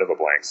 It's kind of a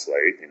blank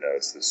slate. You know,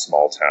 it's this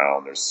small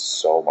town. There's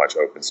so much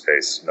open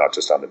space, not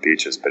just on the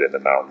beaches, but in the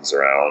mountains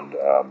around.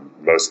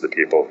 Most of the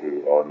people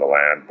who own the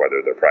land,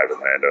 whether they're private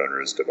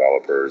landowners,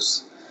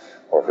 developers,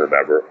 or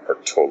whomever, are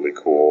totally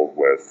cool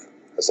with,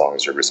 as long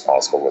as you're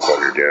responsible with what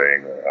you're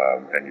doing,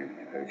 and you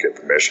get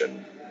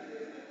permission.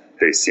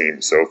 They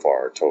seem so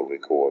far totally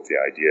cool with the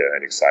idea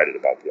and excited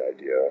about the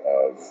idea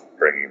of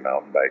bringing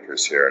mountain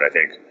bikers here. And I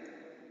think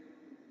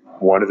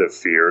one of the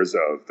fears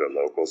of the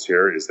locals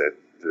here is that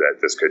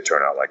this could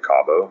turn out like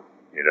Cabo,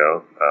 you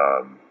know,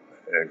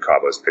 and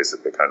Cabo is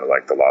basically kind of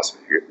like the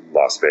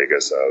Las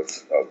Vegas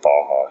of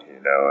Baja,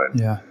 you know,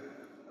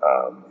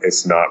 and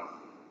it's not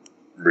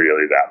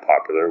really that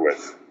popular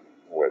with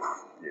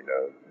you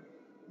know,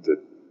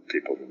 the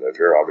people who live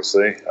here,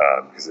 obviously,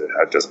 because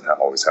it doesn't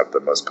always have the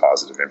most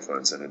positive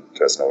influence, and it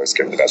doesn't always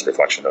give the best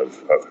reflection of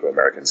who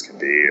Americans can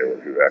be, or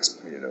who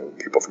you know,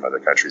 people from other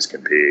countries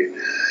can be.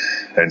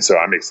 And so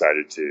I'm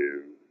excited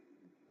to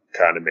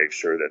kind of make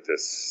sure that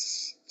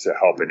to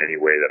help in any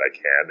way that I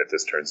can, that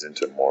this turns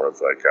into more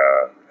of like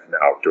an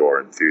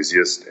outdoor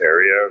enthusiast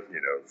area,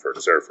 you know, for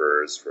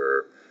surfers,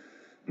 for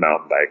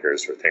mountain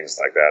bikers, for things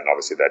like that. And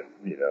obviously that,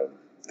 you know,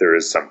 there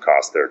is some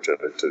cost there to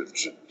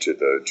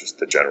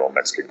the general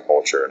Mexican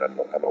culture, and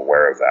I'm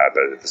aware of that.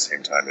 But at the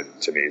same time,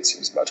 to me, it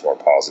seems much more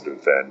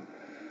positive than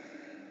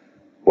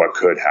what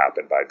could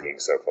happen by being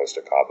so close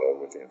to Cabo,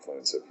 with the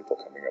influence of people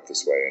coming up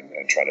this way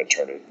and trying to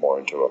turn it more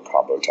into a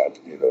Cabo type,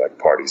 you know, like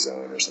party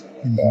zone or something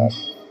like that.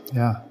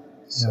 Yeah.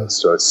 So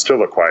it's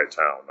still a quiet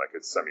town. Like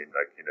you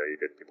know, you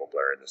get people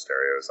blaring the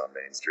stereos on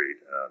Main Street,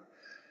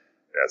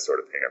 that sort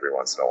of thing every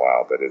once in a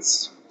while. But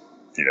it's,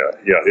 you know,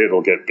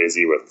 it'll get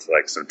busy with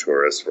like some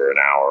tourists for an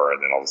hour,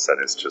 and then all of a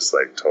sudden it's just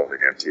like totally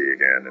empty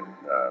again. And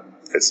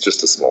it's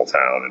just a small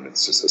town, and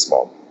it's just a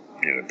small,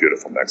 you know,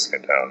 beautiful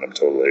Mexican town. I'm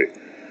totally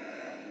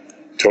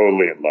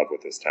in love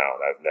with this town.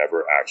 I've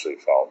never actually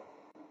felt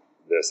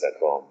this at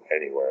home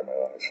anywhere in my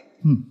life.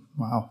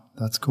 Wow,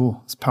 that's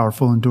cool. It's a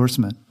powerful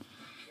endorsement.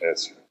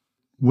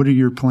 What are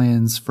your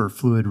plans for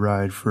Fluid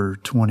Ride for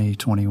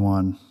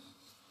 2021?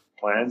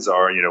 Plans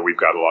are, you know, we've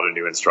got a lot of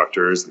new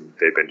instructors, and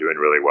they've been doing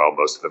really well.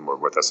 Most of them were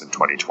with us in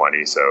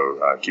 2020,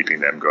 so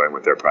keeping them going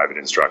with their private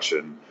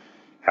instruction,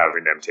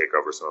 having them take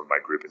over some of my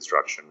group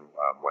instruction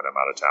when I'm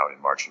out of town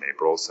in March and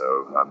April.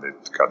 So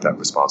they've got that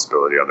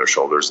responsibility on their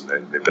shoulders, and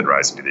they've been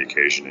rising to the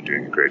occasion and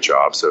doing a great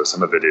job. So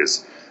some of it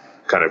is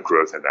kind of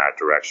growth in that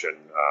direction,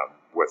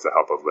 with the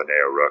help of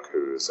Linnea Rook,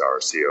 who's our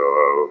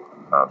COO.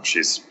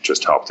 She's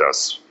just helped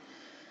us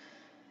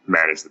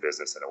manage the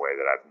business in a way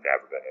that I've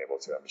never been able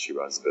to. I mean, she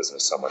runs the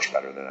business so much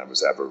better than I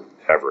was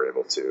ever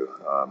able to.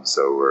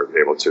 So we're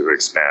able to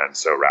expand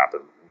so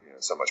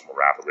much more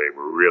rapidly.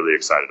 We're really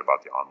excited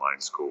about the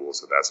online school,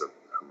 so that's a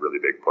really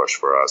big push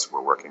for us.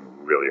 We're working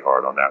really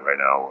hard on that right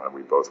now, and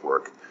we both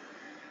work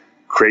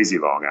crazy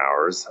long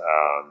hours.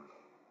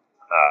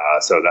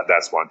 So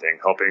that's one thing.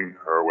 Helping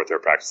her with her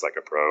Practice Like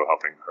a Pro,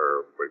 helping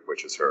her,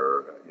 which is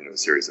her, you know,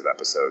 series of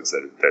episodes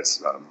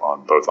that's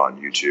on both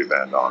on YouTube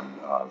and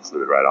on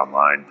Fluid Ride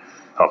Online,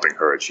 helping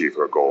her achieve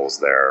her goals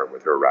there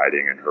with her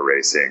riding and her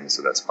racing.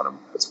 So that's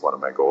one of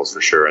my goals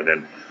for sure. And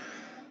then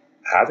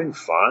having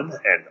fun,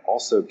 and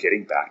also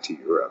getting back to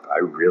Europe. I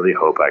really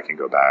hope I can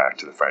go back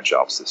to the French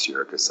Alps this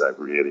year, because I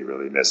really,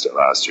 really missed it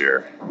last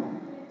year.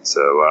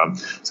 So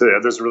yeah,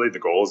 there's really the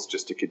goal is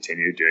just to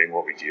continue doing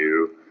what we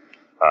do,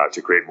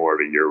 to create more of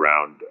a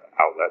year-round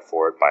outlet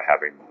for it by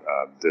having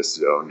this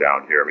zone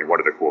down here. I mean, one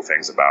of the cool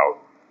things about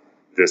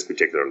this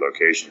particular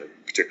location,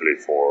 particularly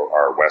for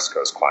our West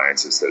Coast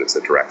clients, is that it's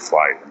a direct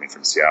flight. I mean,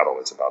 from Seattle,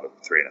 it's about a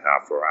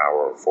 3.5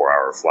 or 4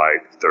 hour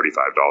flight,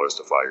 $35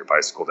 to fly your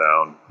bicycle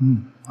down.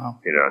 Wow.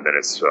 You know, and then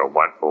it's a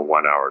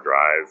 1 hour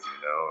drive,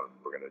 you know, and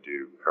we're going to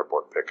do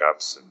airport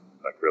pickups and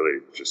like really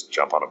just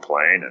jump on a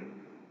plane, and,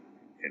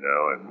 you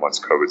know, and once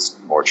COVID's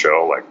more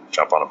chill, like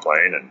jump on a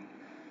plane and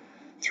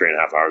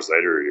 3.5 hours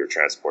later, you're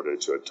transported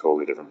to a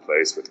totally different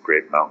place with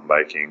great mountain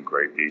biking,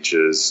 great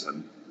beaches,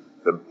 and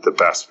the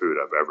best food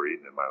I've ever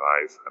eaten in my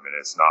life. I mean,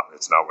 it's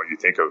not what you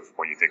think of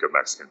when you think of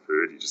Mexican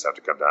food. You just have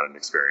to come down and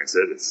experience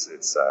it. It's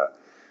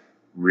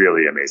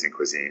really amazing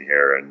cuisine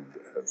here, and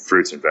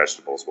fruits and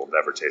vegetables will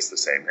never taste the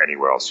same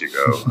anywhere else you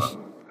go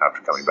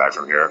after coming back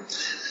from here.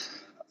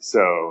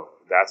 So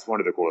that's one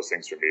of the coolest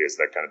things for me, is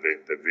that kind of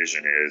the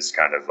vision is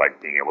kind of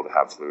like being able to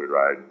have Fluid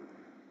Ride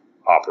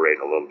operate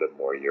a little bit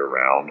more year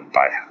round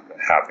by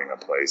having a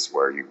place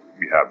where you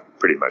have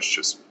pretty much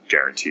just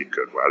guaranteed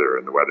good weather.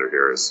 And the weather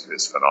here is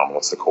phenomenal.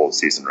 It's the cold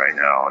season right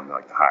now, and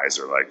like the highs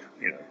are like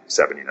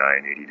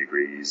 79, 80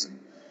 degrees, and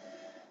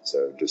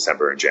so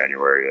December and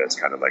January, that's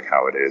kind of like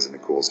how it is, and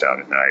it cools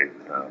down at night.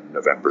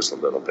 November's a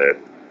little bit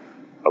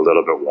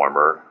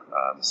warmer.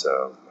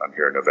 So I'm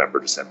here in November,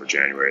 December,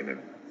 January, and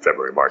then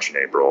February, March, and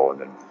April, and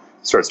then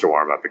it starts to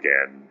warm up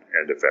again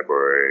end of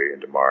February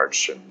into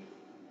March, and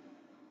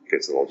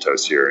gets a little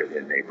toastier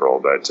in April.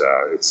 But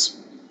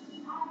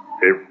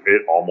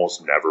it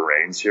almost never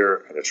rains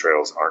here, and the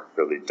trails aren't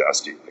really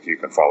dusty. Like, you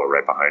can follow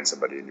right behind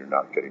somebody and you're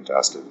not getting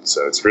dusted.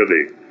 So it's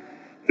really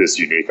this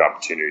unique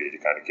opportunity to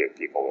kind of give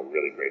people a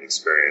really great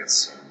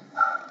experience,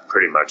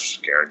 pretty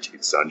much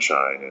guaranteed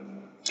sunshine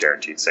and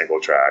guaranteed single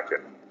track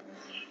and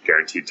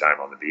guaranteed time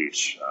on the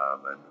beach,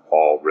 and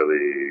all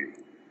really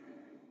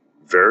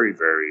very,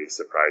 very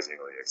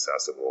surprisingly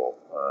accessible.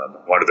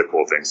 One of the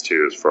cool things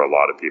too is, for a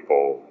lot of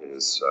people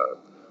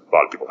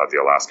have the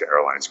Alaska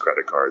Airlines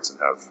credit cards and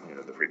have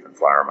the frequent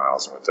flyer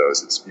miles, and with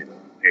those it's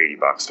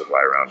 $80 to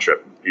fly round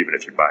trip. Even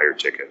if you buy your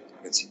ticket,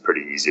 it's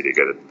pretty easy to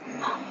get a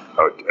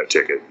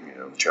ticket,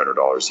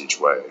 $200 each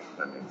way,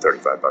 and then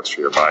 $35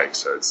 for your bike.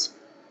 So it's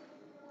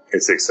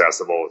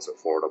accessible, it's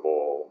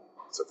affordable.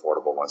 It's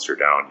affordable once you're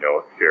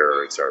downhill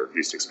here. It's our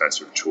least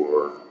expensive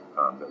tour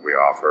that we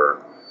offer.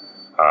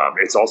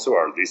 It's also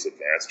our least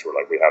advanced tour.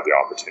 Like, we have the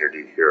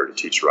opportunity here to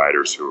teach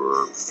riders who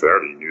are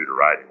fairly new to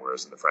riding,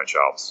 whereas in the French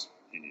Alps,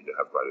 you need to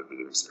have quite a bit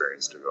of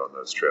experience to go on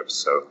those trips.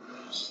 So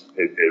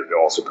it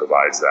also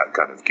provides that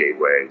kind of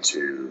gateway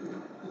to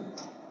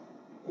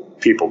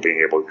people being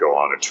able to go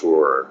on a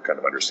tour, kind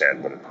of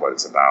understand what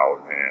it's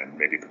about, and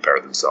maybe prepare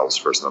themselves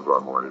for some of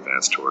our more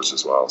advanced tours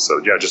as well. So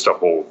yeah, just a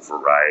whole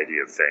variety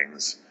of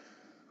things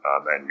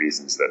and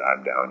reasons that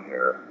I'm down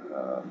here.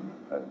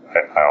 And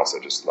I also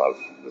just love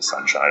the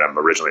sunshine. I'm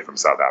originally from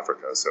South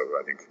Africa, so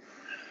I think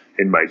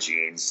in my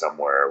genes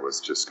somewhere was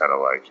just kind of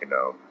like,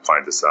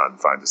 find the sun.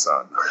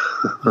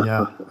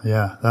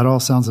 Yeah. That all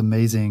sounds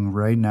amazing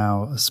right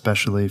now,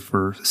 especially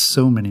for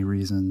so many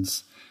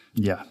reasons.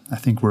 Yeah, I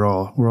think we're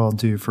all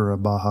due for a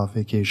Baja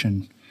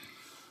vacation.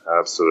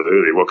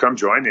 Absolutely. Well, come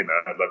join me,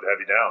 man. I'd love to have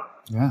you down.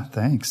 Yeah,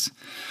 thanks.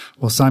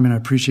 Well, Simon, I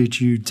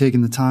appreciate you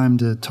taking the time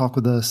to talk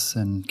with us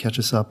and catch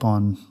us up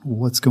on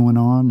what's going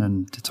on,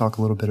 and to talk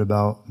a little bit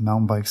about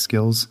mountain bike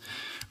skills.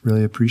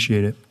 Really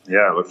appreciate it.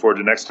 Yeah, I look forward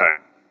to next time.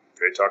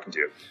 Great talking to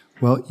you.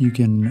 Well, you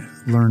can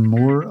learn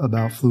more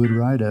about Fluid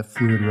Ride at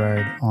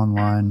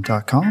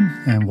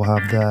fluidrideonline.com, and we'll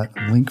have that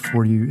link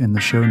for you in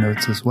the show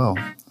notes as well.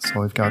 That's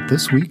all I've got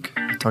this week.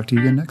 I'll talk to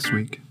you again next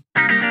week.